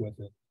kind of live with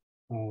it.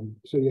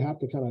 So you have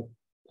to kind of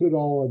put it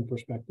all in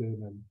perspective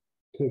and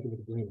take it with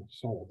a grain of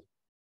salt.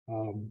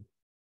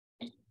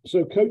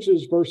 So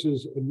coaches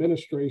versus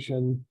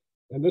administration,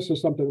 and this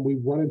is something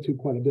we've run into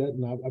quite a bit,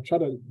 and I've tried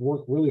to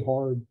work really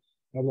hard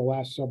over the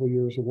last several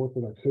years to work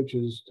with our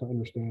coaches to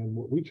understand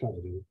what we try to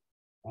do.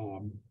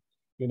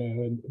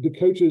 and the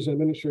coaches and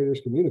administrators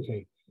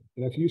communicate.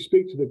 And if you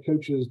speak to the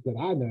coaches that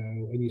I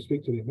know and you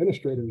speak to the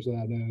administrators that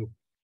I know,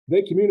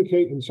 they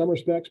communicate in some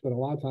respects, but a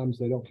lot of times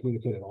they don't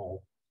communicate at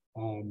all.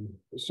 And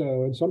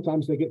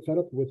sometimes they get fed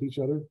up with each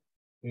other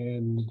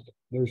and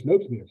there's no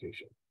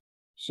communication.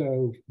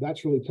 So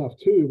that's really tough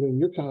too, when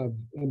you're kind of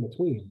in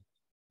between.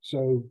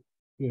 So,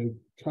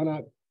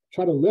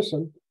 try to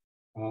listen,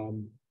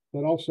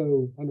 but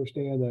also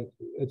understand that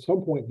at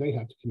some point they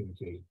have to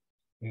communicate.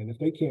 And if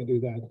they can't do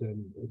that,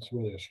 then it's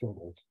really a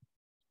struggle.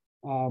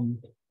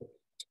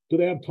 Do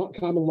they have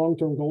common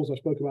long-term goals? I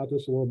spoke about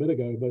this a little bit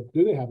ago, but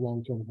do they have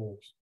long-term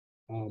goals?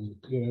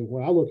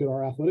 When I look at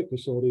our athletic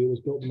facility, it was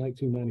built in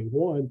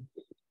 1991.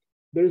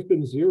 There's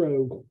been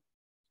zero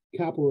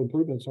capital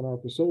improvements on our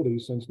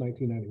facilities since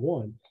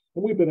 1991.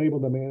 And we've been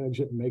able to manage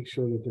it and make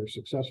sure that they're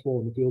successful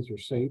and the fields are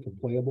safe and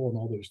playable and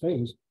all those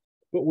things.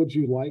 But would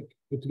you like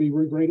it to be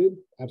regraded?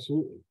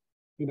 Absolutely.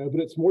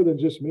 But it's more than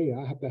just me.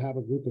 I have to have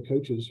a group of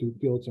coaches who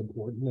feel it's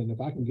important. And if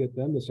I can get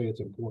them to say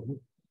it's important,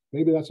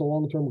 maybe that's a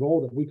long-term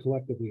goal that we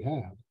collectively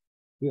have.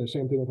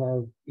 Same thing with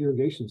our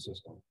irrigation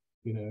system.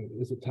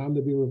 Is it time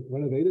to be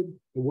renovated?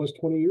 It was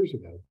 20 years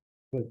ago,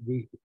 but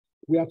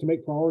we have to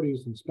make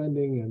priorities and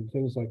spending and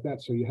things like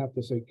that. So you have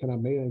to say, can I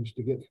manage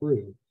to get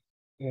through?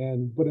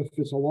 But if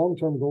it's a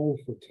long-term goal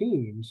for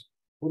teams,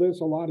 well, then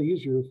it's a lot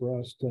easier for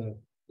us to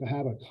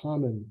have a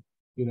common,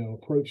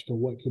 approach to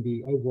what could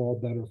be overall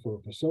better for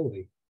a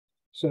facility.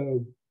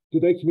 So do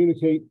they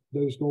communicate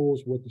those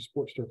goals with the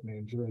sports turf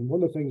manager? And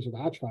one of the things that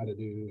I try to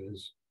do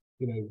is,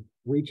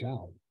 reach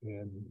out.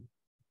 And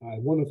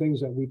one of the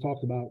things that we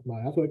talked about, my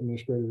athletic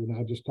administrator and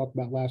I just talked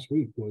about last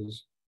week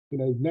was,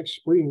 next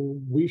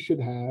spring, we should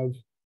have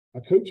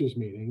a coaches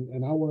meeting,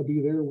 and I want to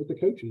be there with the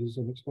coaches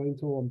and explain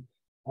to them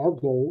our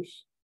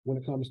goals when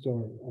it comes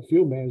to a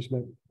field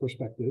management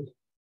perspective.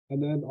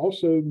 And then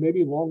also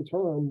maybe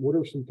long-term, what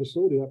are some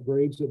facility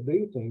upgrades that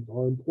they think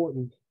are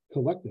important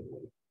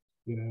collectively,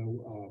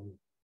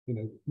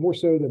 more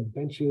so than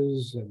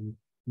benches and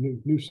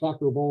new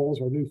soccer balls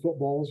or new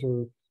footballs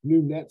or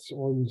new nets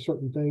on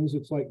certain things.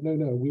 It's like, no,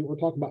 we're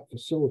talking about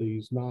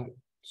facilities, not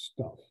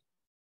stuff.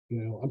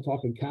 I'm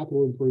talking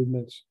capital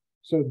improvements.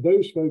 So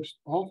those folks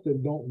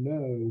often don't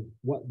know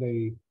what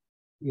they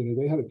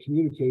haven't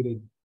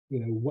communicated,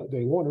 what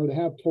they want, or they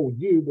have told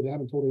you, but they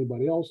haven't told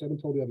anybody else. They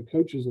haven't told the other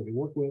coaches that they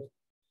work with.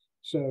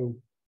 So,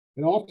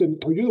 and often,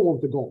 are you the one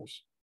with the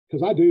goals?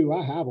 Because I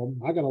have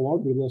them. I got a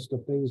laundry list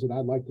of things that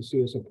I'd like to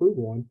see us improve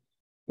on.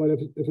 But if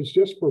it's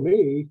just for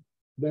me,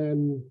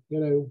 then,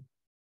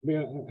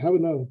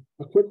 having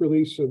a quick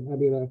release of,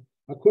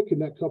 a quick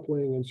connect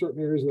coupling in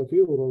certain areas of the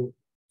field are,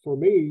 for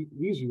me,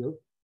 easier.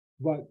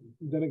 But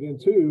then again,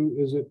 too,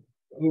 is it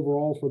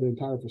overall for the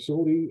entire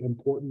facility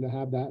important to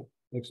have that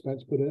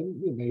expense put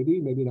in?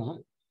 Maybe not.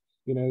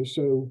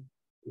 So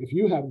if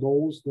you have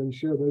goals, then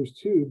share those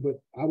too. But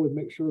I would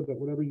make sure that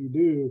whatever you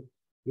do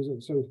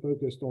isn't so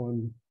focused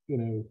on,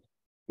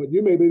 but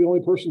you may be the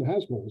only person that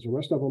has goals. The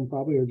rest of them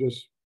probably are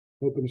just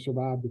hoping to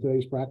survive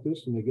today's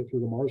practice and they get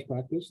through tomorrow's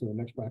practice and the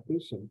next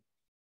practice. And,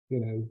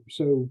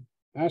 so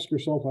ask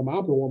yourself, am I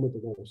the one with the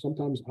goals?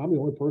 Sometimes I'm the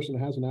only person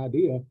that has an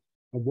idea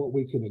of what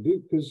we can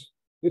do, because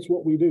it's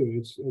what we do.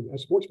 It's,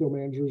 as sports field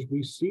managers,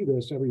 we see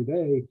this every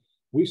day.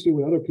 We see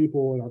what other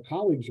people and our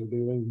colleagues are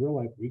doing. We're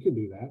like, we can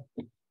do that.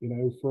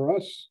 For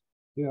us,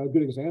 a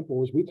good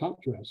example is we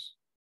top dress,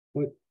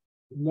 but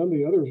none of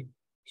the other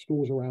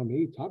schools around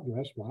me top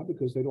dress. Why?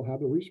 Because they don't have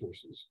the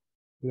resources.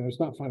 It's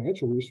not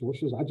financial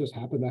resources. I just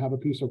happen to have a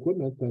piece of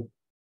equipment that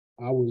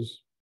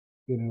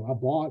I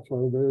bought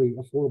for a very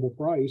affordable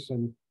price,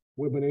 and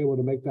we've been able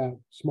to make that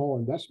small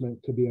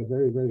investment to be a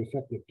very, very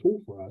effective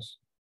tool for us.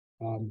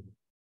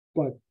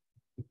 But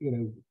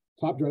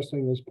top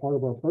dressing is part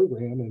of our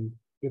program, and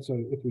if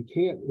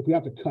we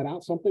have to cut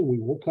out something, we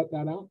will cut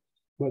that out.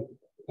 But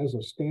as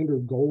a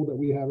standard goal that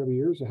we have every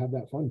year is to have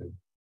that funded.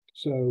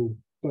 So,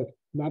 but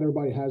not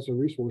everybody has the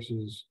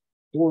resources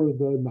or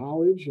the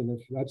knowledge. And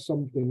if that's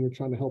something you're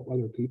trying to help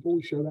other people,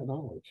 share that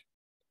knowledge.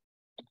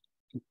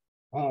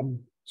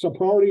 So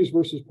priorities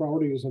versus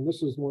priorities. And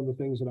this is one of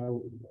the things that I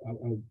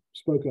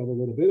spoke of a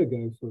little bit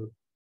ago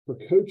for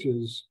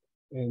coaches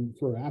and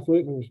for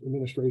athletic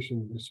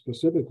administration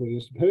specifically,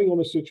 is depending on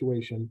the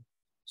situation,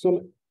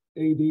 some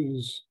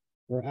ADs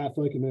or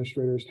athletic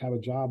administrators have a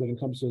job that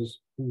encompasses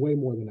way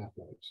more than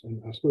athletics.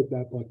 And I spoke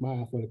that like my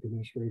athletic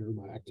administrator,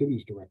 my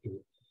activities director,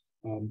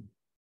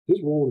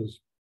 his role is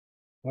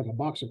like a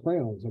box of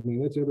crayons.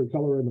 It's every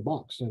color in the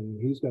box, and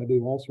he's got to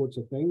do all sorts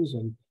of things.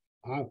 And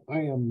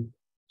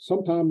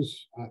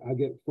sometimes I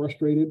get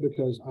frustrated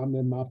because I'm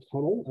in my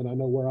tunnel and I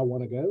know where I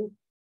want to go,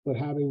 but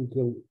having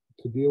to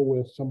deal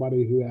with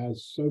somebody who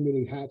has so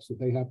many hats that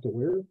they have to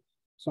wear,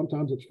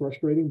 sometimes it's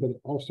frustrating, but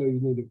also you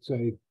need to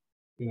say,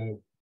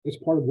 it's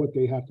part of what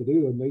they have to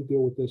do, and they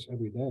deal with this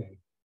every day.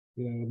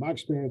 My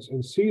experience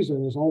in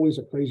season is always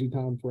a crazy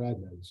time for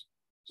admins,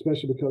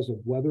 especially because of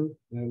weather.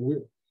 And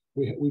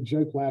we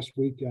joked last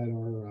week at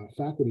our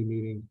faculty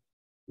meeting,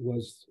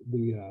 was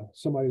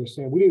somebody was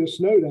saying we need a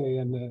snow day,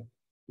 and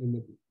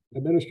the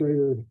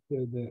administrator,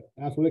 the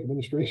athletic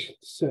administration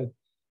said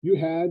you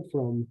had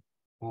from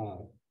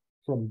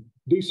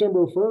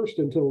December 1st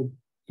until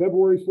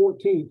February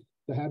 14th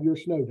to have your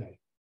snow day,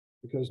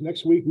 because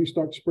next week we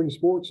start spring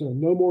sports and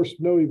no more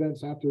snow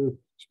events after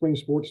spring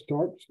sports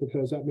starts,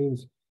 because that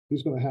means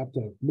he's going to have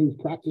to move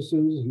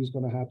practices. He's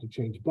going to have to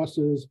change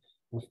buses,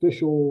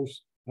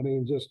 officials. I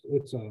mean,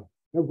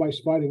 everybody's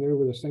fighting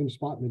over the same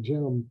spot in the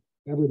gym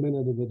every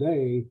minute of the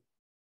day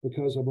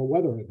because of a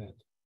weather event.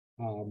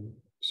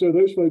 So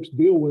those folks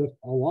deal with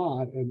a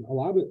lot, and a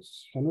lot of it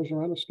centers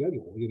around a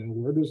schedule.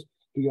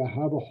 Do you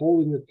have a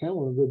hole in your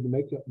calendar to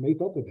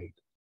make up a date?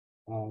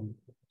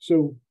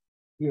 So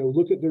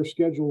look at their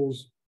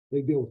schedules.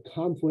 They deal with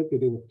conflict. They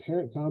deal with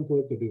parent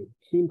conflict. They deal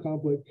with team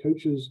conflict,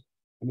 coaches.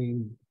 I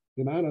mean,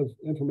 the amount of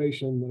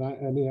information that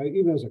I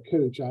even as a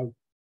coach, I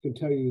can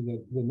tell you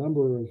that the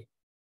number of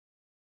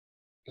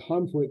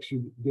conflicts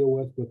you deal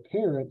with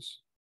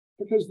parents,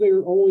 because they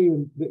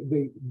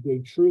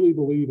truly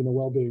believe in the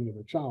well-being of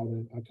their child,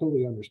 and I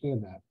totally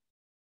understand that.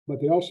 But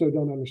they also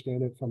don't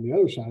understand it from the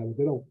other side of it.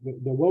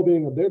 The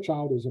well-being of their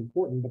child is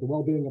important, but the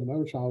well-being of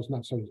another child is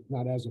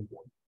not as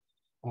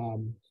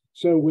important.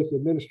 So with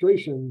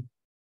administration,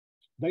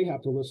 they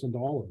have to listen to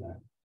all of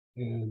that.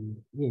 And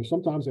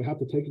sometimes they have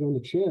to take it on the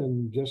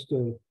chin just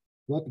to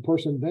let the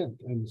person vent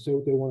and say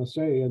what they want to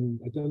say. And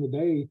at the end of the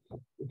day,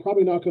 they're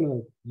probably not going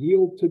to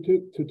yield to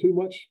too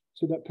much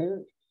to that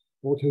parent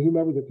or to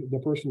whomever the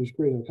person who's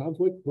creating a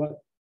conflict, but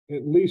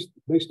at least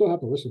they still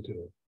have to listen to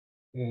it.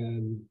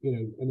 And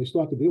they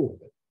still have to deal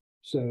with it.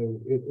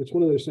 So it's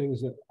one of those things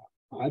that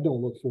I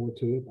don't look forward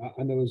to it.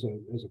 I know as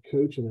a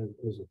coach and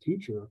as a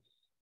teacher,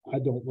 I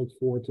don't look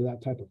forward to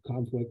that type of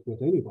conflict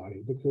with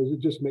anybody, because it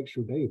just makes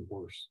your day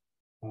worse.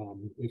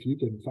 If you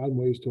can find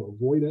ways to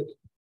avoid it,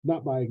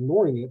 not by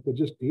ignoring it, but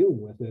just dealing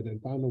with it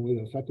and find a way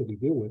to effectively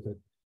deal with it.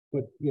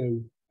 But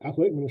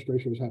athletic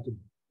administrators have to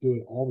do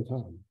it all the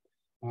time.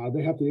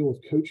 They have to deal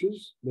with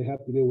coaches. They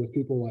have to deal with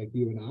people like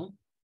you and I,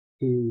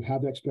 who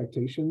have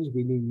expectations.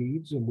 We need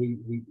needs, and we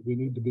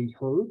need to be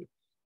heard.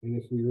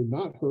 And if we're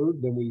not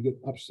heard, then we get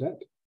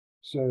upset.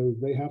 So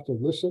they have to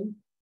listen,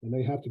 and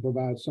they have to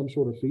provide some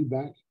sort of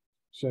feedback.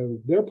 So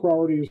their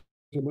priorities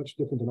are much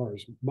different than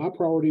ours. My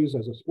priorities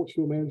as a sports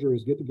field manager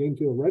is get the game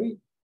field ready,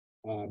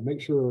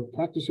 make sure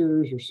practice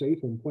areas are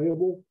safe and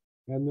playable,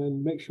 and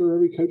then make sure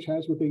every coach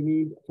has what they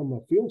need from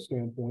a field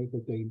standpoint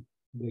that they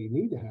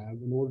need to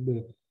have in order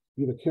to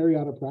either carry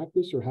out a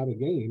practice or have a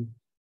game.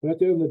 But at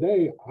the end of the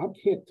day, I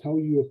can't tell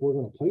you if we're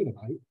going to play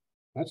tonight.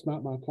 That's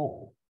not my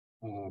call.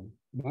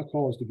 My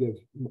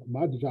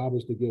job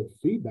is to give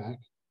feedback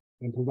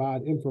and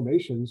provide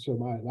information so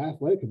my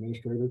athletic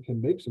administrator can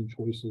make some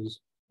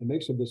choices and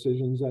make some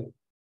decisions that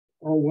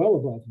are well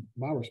above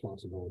my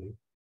responsibility.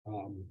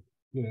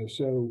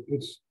 So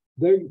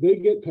they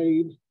get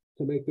paid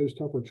to make those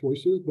tougher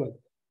choices, but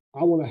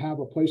I want to have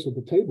a place at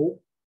the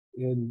table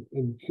and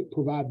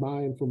provide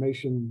my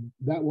information.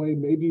 That way,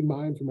 maybe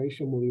my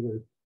information will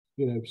either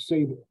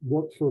save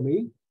work for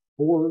me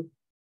or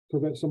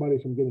prevent somebody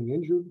from getting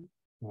injured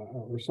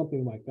or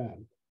something like that.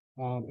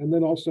 And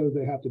then also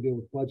they have to deal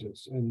with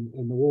budgets. And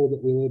in the world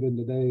that we live in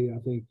today, I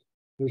think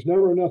there's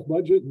never enough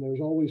budget, and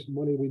there's always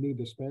money we need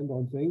to spend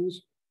on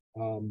things.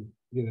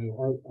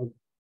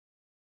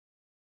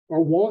 Our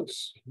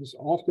wants is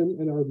often,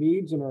 and our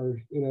needs and our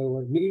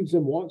needs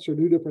and wants are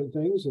two different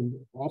things. And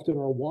often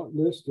our want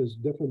list is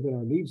different than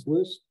our needs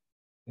list.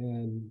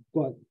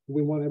 But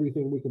we want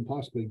everything we can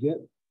possibly get.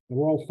 And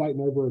we're all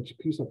fighting over a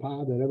piece of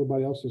pie that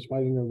everybody else is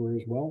fighting over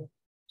as well.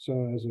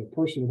 So as a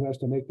person who has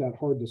to make that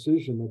hard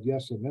decision of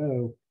yes and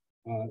no,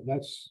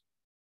 that's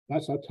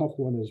a tough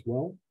one as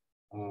well.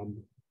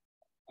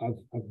 I've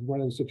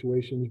run in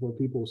situations where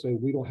people say,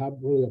 we don't have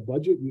really a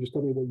budget. You just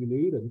tell me what you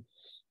need and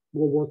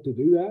we'll work to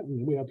do that.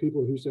 And we have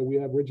people who say we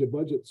have rigid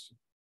budgets.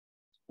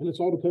 And it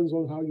all depends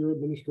on how your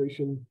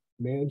administration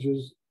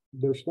manages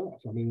their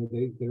stuff. I mean,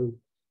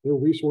 their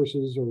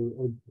resources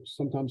are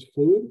sometimes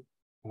fluid.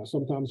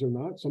 Sometimes they're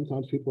not.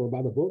 Sometimes people are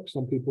by the book.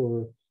 Some people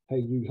are,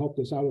 hey, you helped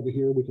us out over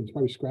here. We can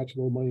probably scratch a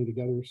little money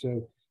together.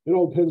 So it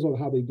all depends on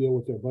how they deal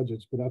with their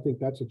budgets. But I think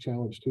that's a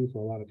challenge too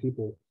for a lot of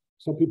people.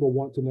 Some people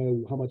want to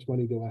know how much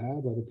money do I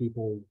have. Other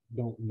people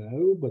don't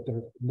know, but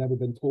they're never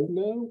been told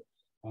no.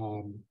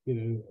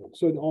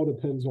 So it all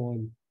depends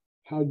on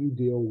how you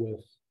deal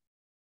with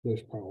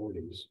those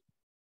priorities.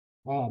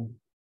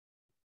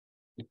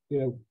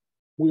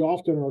 We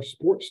often are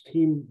sports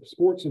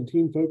and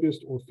team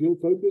focused or field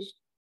focused.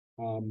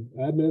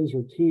 Admins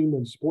are team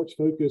and sports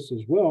focused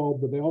as well,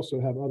 but they also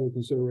have other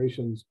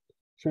considerations: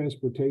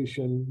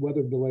 transportation,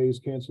 weather delays,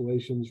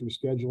 cancellations,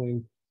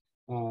 rescheduling.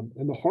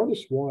 And the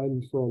hardest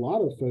one for a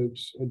lot of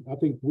folks, and I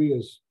think we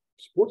as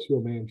sports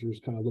field managers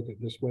kind of look at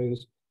it this way,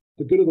 is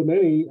the good of the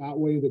many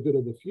outweigh the good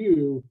of the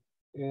few.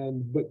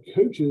 But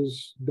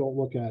coaches don't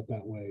look at it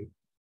that way.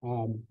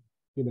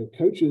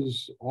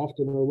 Coaches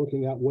often are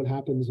looking at what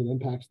happens and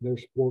impacts their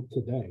sport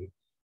today.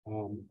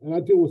 And I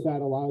deal with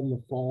that a lot in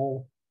the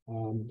fall.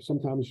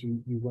 Sometimes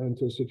you run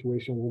into a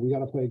situation where we got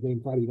to play a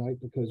game Friday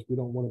night because we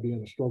don't want to be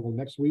in a struggle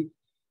next week.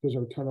 because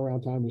our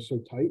turnaround time is so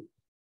tight.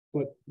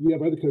 But you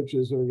have other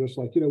coaches that are just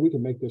like, we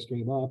can make this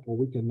game up, or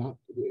we can not.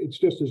 It's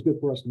just as good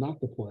for us not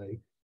to play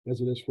as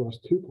it is for us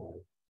to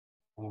play.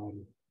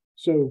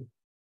 So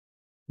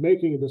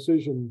making a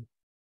decision,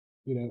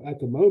 at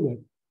the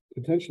moment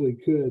potentially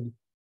could,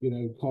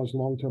 cause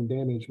long-term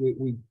damage.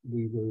 We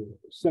were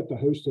set to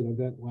host an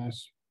event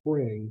last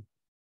spring,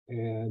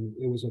 and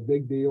it was a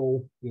big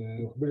deal,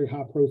 very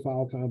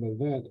high-profile kind of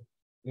event.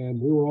 And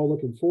we were all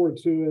looking forward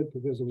to it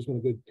because it was going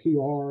to be good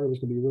PR. It was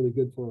going to be really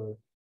good for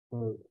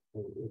our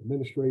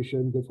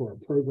administration, good for our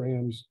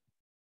programs.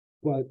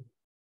 But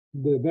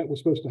the event was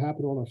supposed to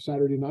happen on a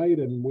Saturday night,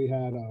 and we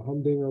had a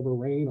humdinger of a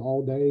rain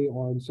all day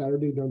on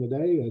Saturday during the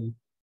day. And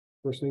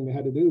first thing they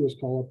had to do was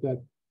call up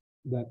that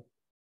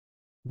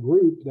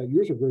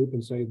user group,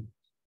 and say,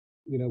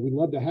 we'd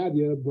love to have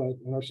you, but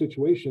in our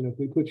situation, if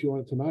we put you on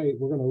it tonight,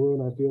 we're going to ruin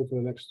our field for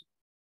the next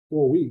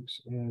 4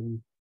 weeks. And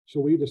so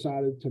we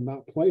decided to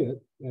not play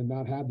it and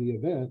not have the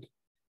event.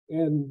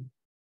 And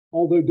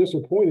although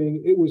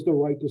disappointing, it was the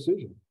right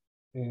decision.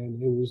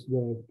 And it was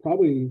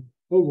probably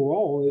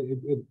overall,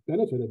 it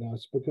benefited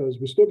us because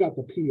we still got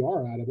the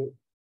PR out of it,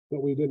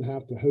 but we didn't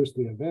have to host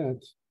the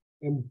event.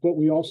 But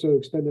we also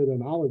extended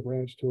an olive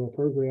branch to a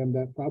program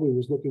that probably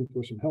was looking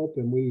for some help,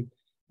 and we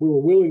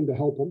were willing to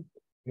help them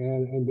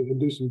and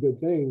do some good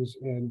things.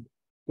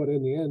 But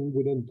in the end,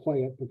 we didn't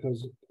play it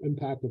because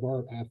impact of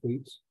our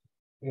athletes.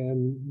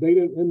 And they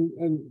didn't.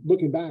 And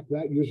looking back,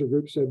 that user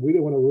group said we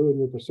didn't want to ruin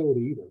your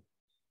facility either.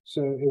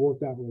 So it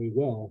worked out really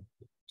well.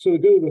 So the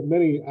good of the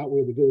many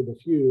outweigh the good of the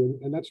few,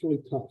 and that's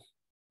really tough.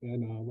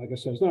 And like I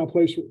said, it's not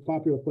a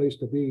popular place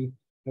to be,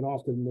 and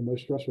often the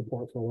most stressful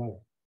part for a lot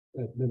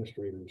of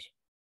administrators.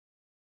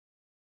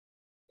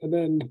 And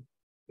then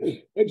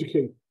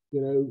educate,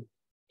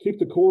 keep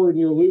the core in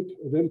your loop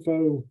of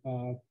info,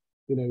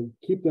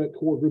 keep that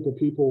core group of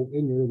people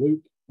in your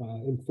loop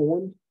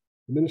informed.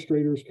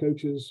 Administrators,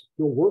 coaches,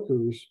 your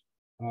workers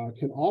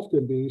can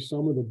often be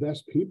some of the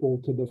best people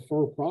to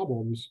defer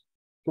problems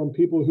from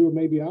people who are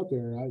maybe out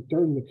there.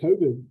 During the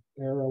COVID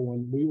era,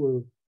 when we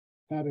were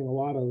having a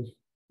lot of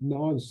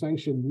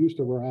non-sanctioned use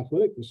of our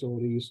athletic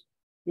facilities,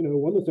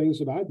 one of the things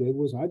that I did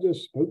was I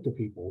just spoke to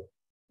people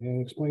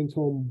and explained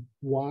to them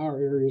why our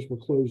areas were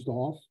closed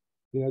off,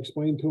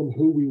 explained to them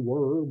who we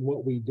were and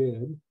what we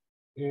did.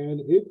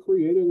 And it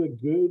created a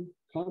good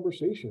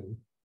conversation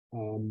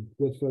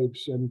with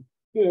folks. And,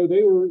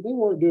 they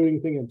weren't doing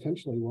anything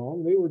intentionally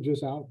wrong. They were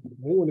just out.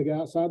 They wanted to get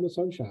outside in the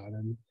sunshine,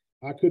 and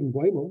I couldn't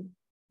blame them.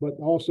 But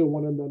also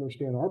wanted them to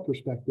understand our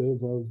perspective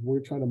of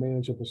we're trying to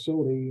manage a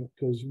facility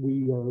because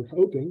we are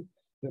hoping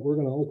that we're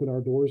going to open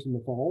our doors in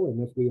the fall.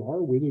 And if we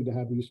are, we need to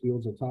have these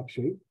fields in top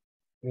shape.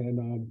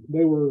 And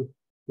they were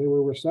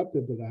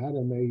receptive to that.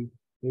 And they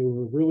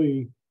were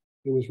really,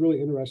 it was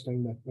really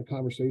interesting that the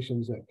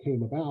conversations that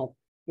came about,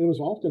 it was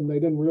often they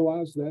didn't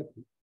realize that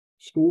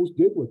schools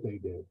did what they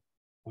did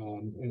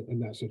in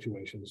that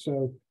situation.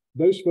 So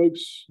those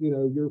folks,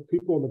 your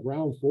people on the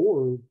ground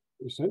floor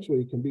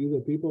essentially can be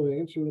the people that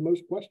answer the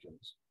most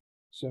questions.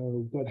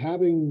 So, but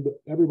having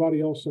everybody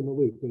else in the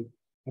loop, the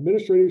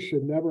administrators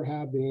should never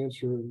have the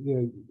answer,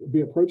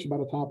 be approached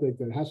about a topic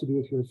that has to do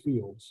with your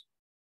fields,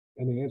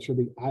 and the answer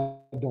be, I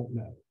don't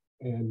know.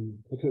 And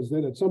because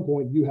then at some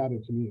point you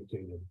haven't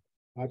communicated.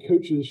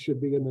 Coaches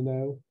should be in the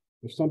know.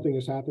 If something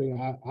is happening,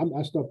 I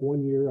messed up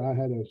one year. I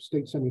had a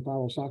state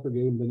semifinal soccer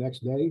game the next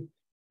day,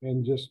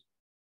 and just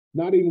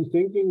not even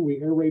thinking,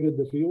 we aerated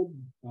the field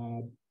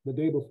the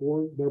day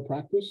before their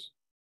practice,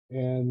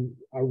 and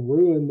I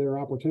ruined their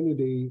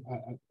opportunity.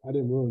 I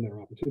didn't ruin their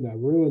opportunity. I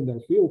ruined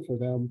their field for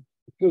them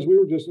because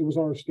it was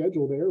our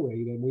scheduled air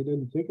raid, and we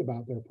didn't think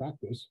about their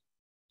practice.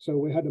 So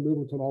we had to move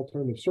them to an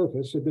alternative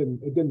surface. It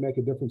didn't make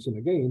a difference in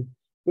the game,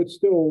 but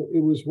still,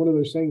 it was one of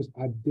those things.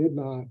 I did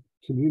not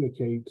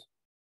communicate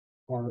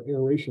our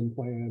aeration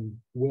plan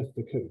with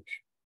the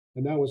coach,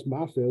 and that was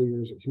my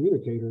failure as a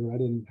communicator. I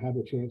didn't have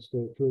a chance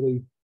to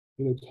really,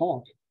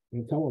 talk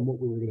and tell them what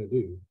we were going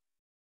to do.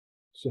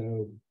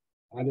 So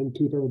I didn't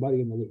keep everybody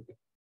in the loop.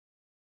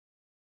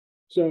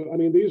 So,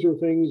 these are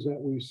things that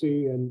we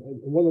see. And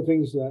one of the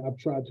things that I've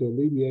tried to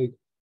alleviate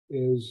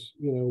is,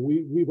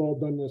 we've all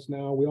done this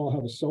now. We all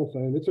have a cell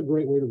phone. It's a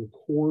great way to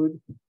record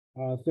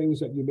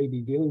things that you may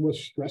be dealing with,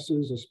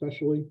 stresses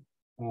especially.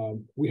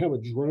 We have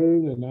a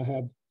drone, and I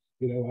have,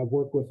 I've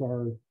worked with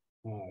our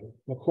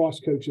lacrosse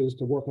coaches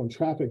to work on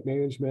traffic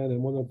management.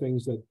 And one of the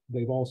things that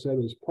they've all said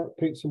is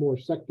paint some more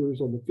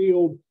sectors on the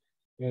field.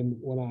 And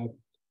when I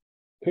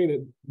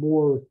painted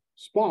more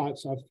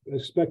spots, I've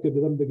expected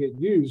them to get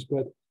used.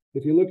 But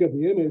if you look at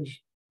the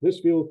image, this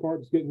field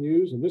part is getting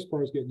used and this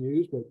part is getting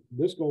used, but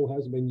this goal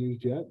hasn't been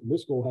used yet, and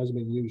this goal hasn't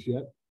been used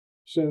yet.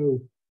 So,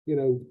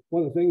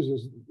 one of the things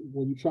is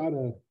when you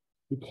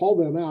call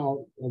them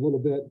out a little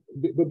bit,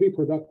 but be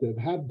productive,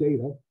 have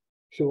data,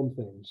 show them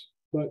things.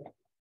 But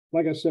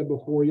like I said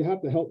before, you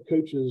have to help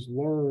coaches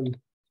learn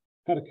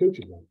how to coach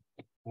again.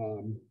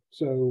 And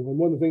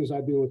one of the things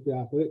I do with the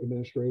athletic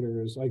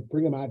administrator is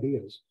bring them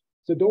ideas.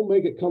 So don't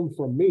make it come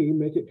from me,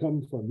 make it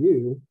come from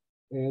you.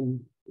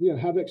 And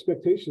have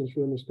expectations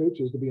for them as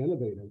coaches to be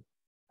innovative.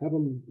 Have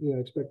them,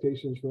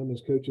 expectations for them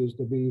as coaches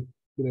to be,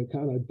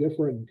 kind of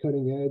different and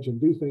cutting edge and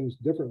do things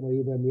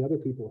differently than the other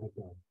people have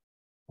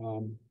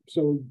done.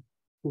 So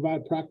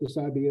provide practice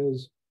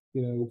ideas,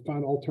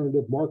 find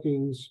alternative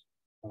markings,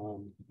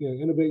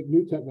 innovate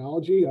new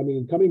technology. I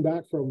mean, coming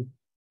back from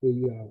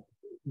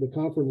the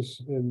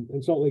conference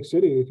in Salt Lake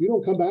City, if you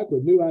don't come back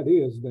with new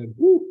ideas, then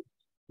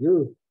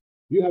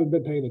you haven't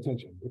been paying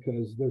attention,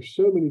 because there's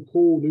so many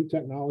cool new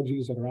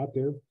technologies that are out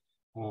there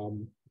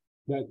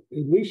that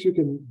at least you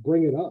can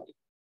bring it up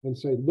and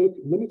say, look,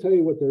 let me tell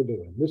you what they're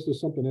doing. This is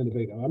something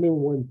innovative. I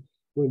remember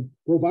when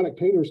robotic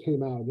painters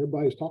came out, and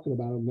everybody's talking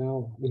about them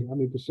now. How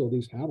many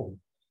facilities have them?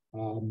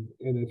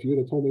 And if you'd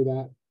have told me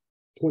that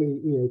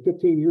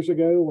 15 years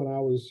ago, when I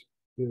was,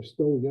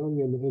 still young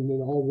and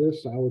in all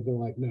this, I would have been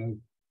like, no,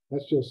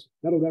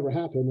 that'll never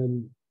happen.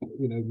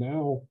 And,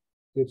 now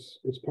it's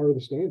part of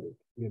the standard,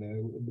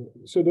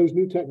 So those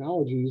new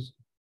technologies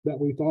that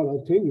we thought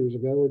of 10 years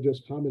ago are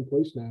just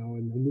commonplace now.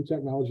 And new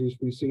technologies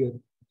we see at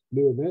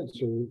new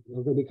events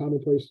are going to be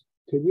commonplace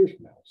 10 years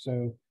from now.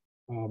 So,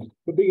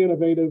 but be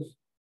innovative.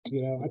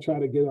 I try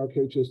to get our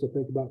coaches to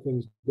think about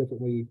things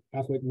differently.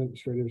 Athletic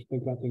administrators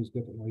think about things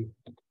differently.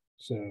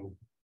 So,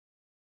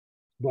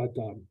 but,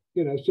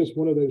 it's just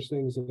one of those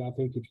things that I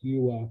think if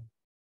you,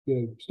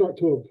 start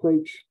to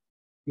approach,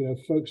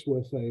 folks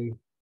with a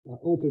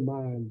open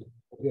mind,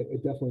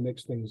 it definitely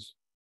makes things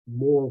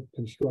more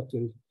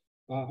constructive.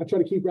 I try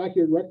to keep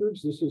accurate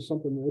records. This is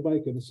something that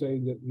nobody can say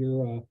that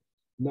you're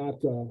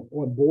not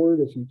on board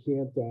if you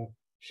can't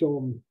show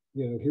them,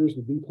 here's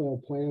the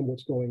detailed plan,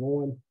 what's going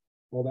on,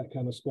 all that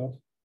kind of stuff.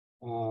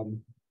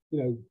 And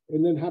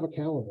then have a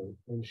calendar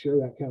and share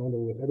that calendar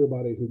with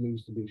everybody who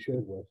needs to be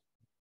shared with.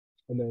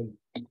 And then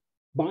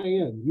buy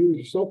in, you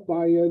yourself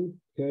buy in,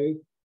 okay?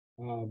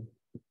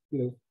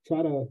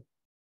 Try to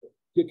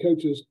get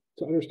coaches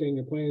to understand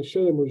your plans,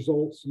 show them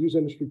results, use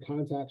industry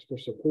contacts for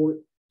support.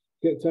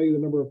 Can't tell you the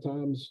number of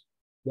times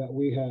that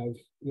we have,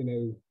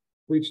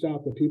 reached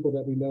out to people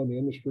that we know in the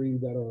industry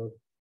that are,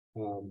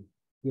 on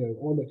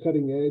the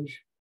cutting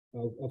edge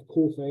of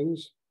cool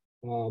things.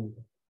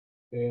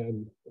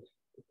 And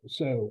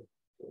so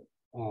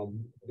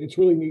it's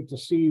really neat to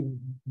see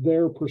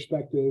their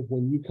perspective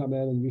when you come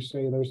in and you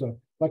say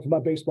like my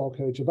baseball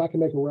coach, if I can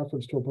make a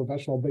reference to a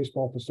professional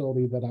baseball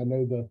facility that I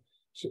know the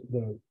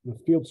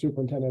field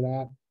superintendent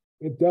at,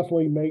 it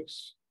definitely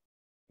makes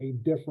a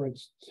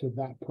difference to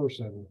that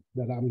person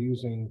that I'm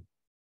using.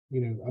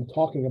 I'm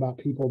talking about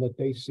people that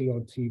they see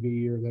on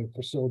TV or the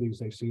facilities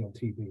they see on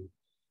TV.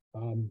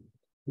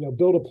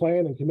 Build a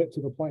plan and commit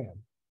to the plan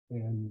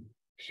and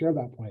share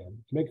that plan.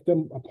 Make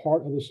them a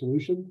part of the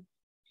solution.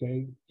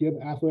 Okay. Give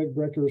athletic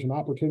directors an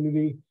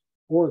opportunity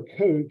or a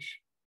coach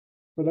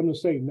for them to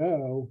say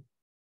no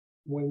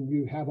when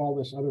you have all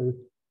this other,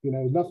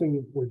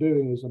 nothing we're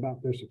doing is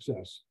about their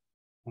success.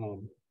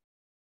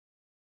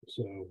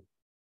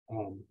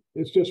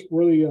 It's just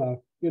really,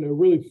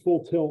 really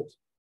full tilt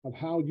of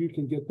how you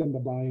can get them to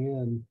buy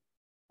in,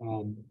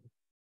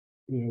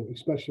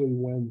 especially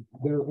when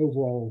their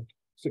overall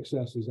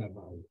success is at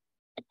mind.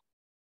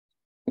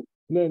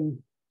 And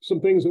then some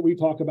things that we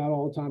talk about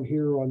all the time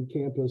here on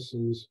campus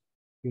is,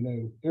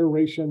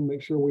 aeration,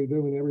 make sure we're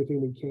doing everything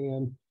we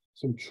can,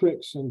 some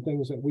tricks and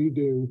things that we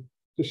do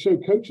to show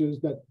coaches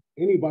that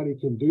anybody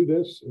can do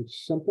this.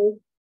 It's simple.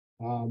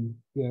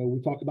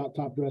 We talk about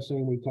top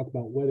dressing, we talk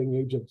about wetting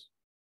agents,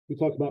 we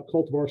talk about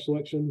cultivar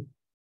selection.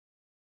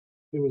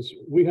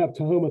 We have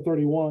Tahoma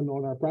 31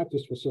 on our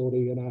practice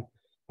facility, and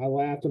I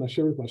laughed and I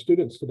shared with my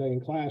students today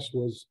in class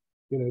was,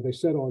 they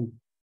said on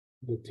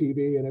the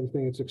TV and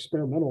everything, it's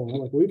experimental. And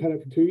I'm like, we've had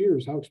it for 2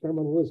 years. How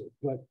experimental is it?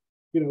 But,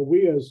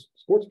 we as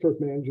sports turf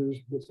managers,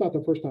 it's not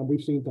the first time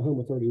we've seen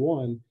Tahoma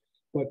 31,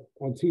 but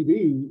on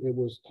TV, it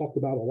was talked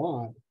about a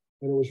lot.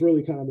 And it was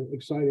really kind of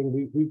exciting.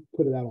 We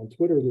put it out on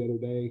Twitter the other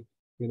day.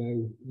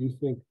 You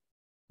think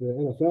the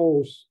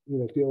NFL's,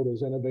 field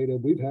is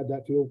innovative. We've had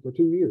that field for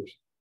 2 years,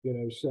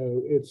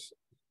 so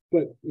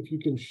but if you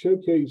can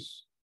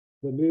showcase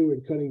the new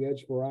and cutting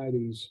edge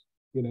varieties,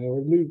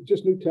 or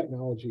new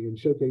technology and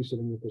showcase it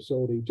in your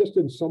facility, just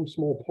in some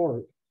small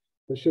part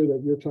to show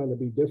that you're trying to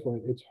be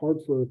different. It's hard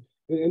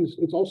and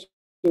it's also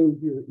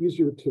you're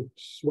easier to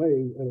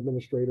sway an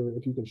administrator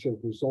if you can show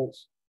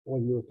results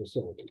on your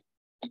facility.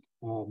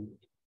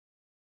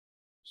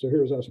 So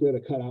here's us. We had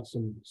to cut out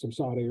some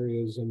sod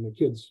areas, and the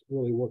kids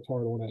really worked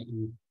hard on it,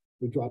 and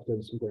we dropped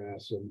in some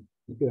grass. And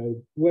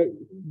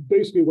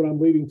basically what I'm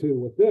leading to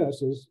with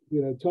this is,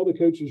 tell the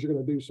coaches you're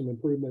going to do some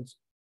improvements,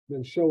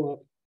 then show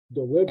up,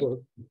 deliver,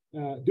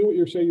 do what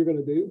you say you're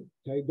going to do.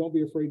 Okay, don't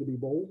be afraid to be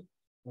bold.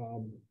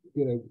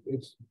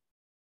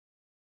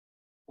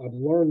 I've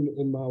learned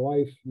in my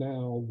life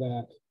now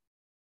that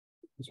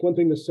it's one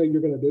thing to say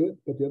you're going to do it,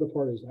 but the other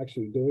part is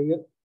actually doing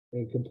it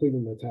and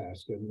completing the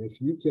task. And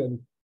if you can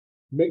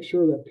make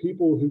sure that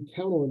people who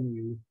count on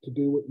you to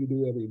do what you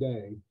do every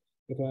day,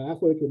 if an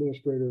athletic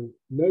administrator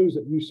knows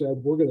that you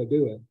said we're going to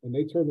do it and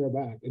they turn their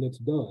back and it's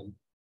done,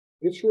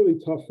 it's really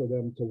tough for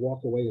them to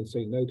walk away and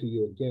say no to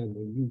you again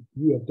when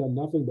you have done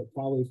nothing but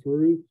follow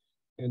through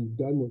and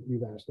done what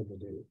you've asked them to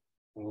do.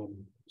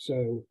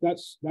 So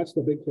that's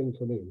the big thing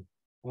for me.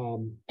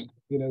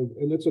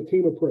 And it's a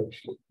team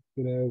approach.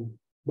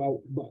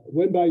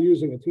 Win by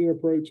using a team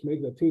approach,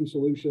 making a team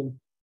solution.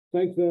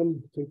 Thank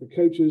them, thank the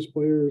coaches,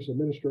 players,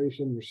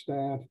 administration, your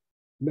staff.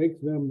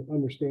 Make them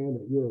understand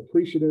that you're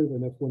appreciative,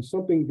 and if when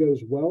something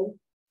goes well,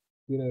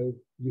 you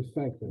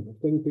thank them. If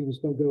things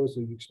don't go as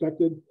you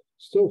expected,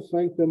 still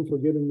thank them for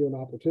giving you an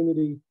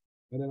opportunity,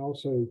 and then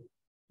also,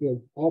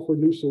 offer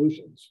new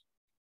solutions,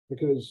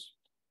 because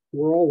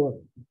we're all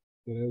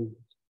learning.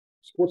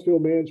 Sports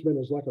field management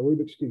is like a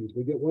Rubik's Cube.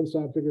 We get one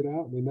side figured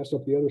out, and we mess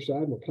up the other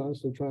side, and we're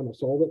constantly trying to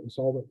solve it.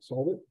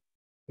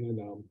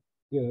 And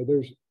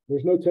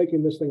there's no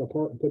taking this thing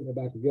apart and putting it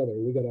back together.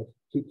 We got to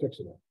keep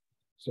fixing it.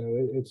 So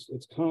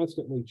it's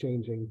constantly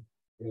changing.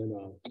 And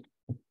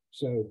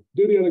so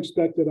do the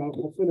unexpected.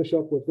 I'll finish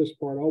up with this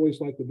part. I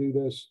always like to do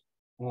this.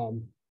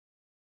 Do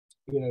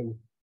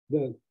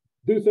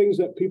things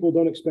that people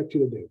don't expect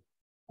you to do.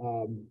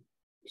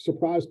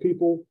 Surprise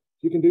people.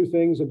 You can do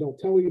things and don't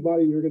tell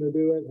anybody you're going to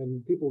do it,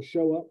 and people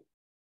show up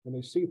and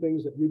they see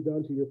things that you've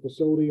done to your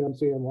facility. I'm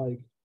saying,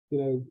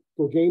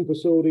 for game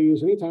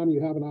facilities, anytime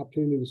you have an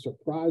opportunity to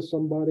surprise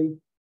somebody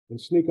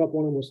and sneak up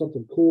on them with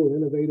something cool and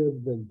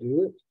innovative, then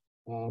do it.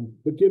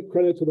 But give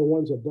credit to the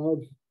ones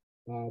above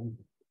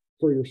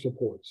for your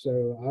support.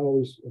 So I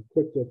always am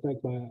quick to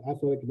thank my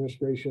athletic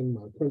administration,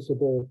 my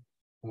principal,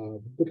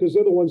 because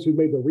they're the ones who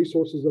made the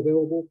resources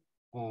available.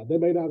 They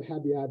may not have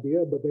had the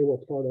idea, but they were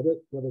part of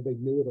it, whether they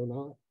knew it or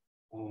not.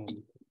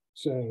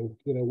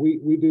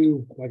 We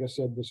do, like I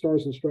said, the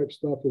Stars and Stripes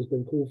stuff has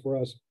been cool for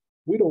us.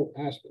 We don't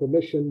ask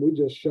permission. We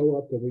just show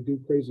up and we do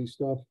crazy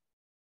stuff,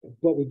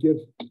 but we give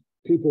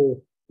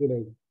people,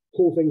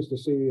 cool things to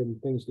see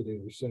and things to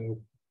do. So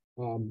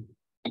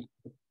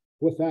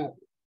with that,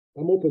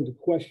 I'm open to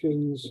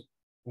questions,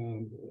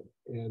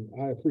 and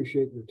I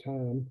appreciate your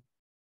time.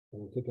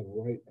 I'm taking a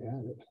right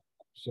at it.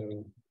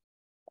 So,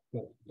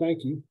 but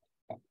thank you.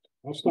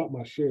 I'll stop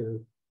my share.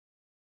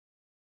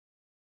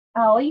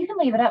 Oh, well, you can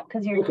leave it up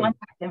because your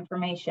contact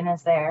information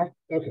is there.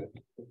 Okay.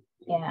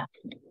 Yeah.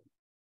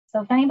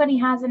 So if anybody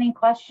has any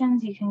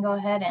questions, you can go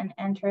ahead and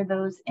enter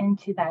those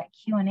into that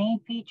Q&A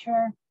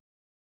feature.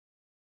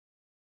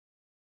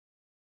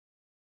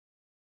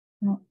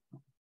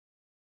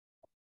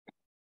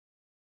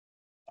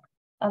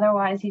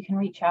 Otherwise, you can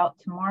reach out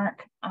to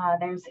Mark.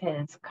 There's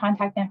his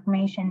contact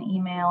information,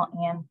 email,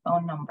 and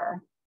phone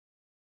number.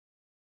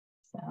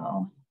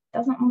 So it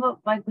doesn't look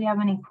like we have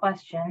any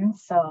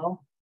questions. So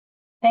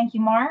thank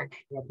you, Mark.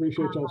 I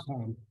appreciate y'all's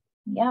time.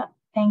 Yep.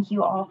 Thank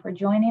you all for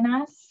joining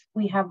us.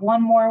 We have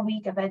one more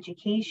week of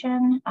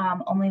education,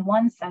 only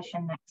one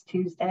session next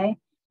Tuesday.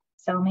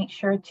 So make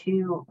sure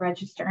to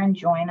register and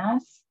join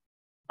us.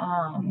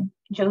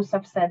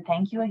 Joseph said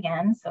thank you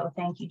again. So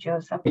thank you,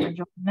 Joseph, for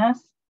joining us.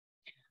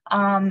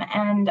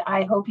 And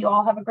I hope you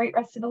all have a great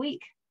rest of the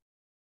week.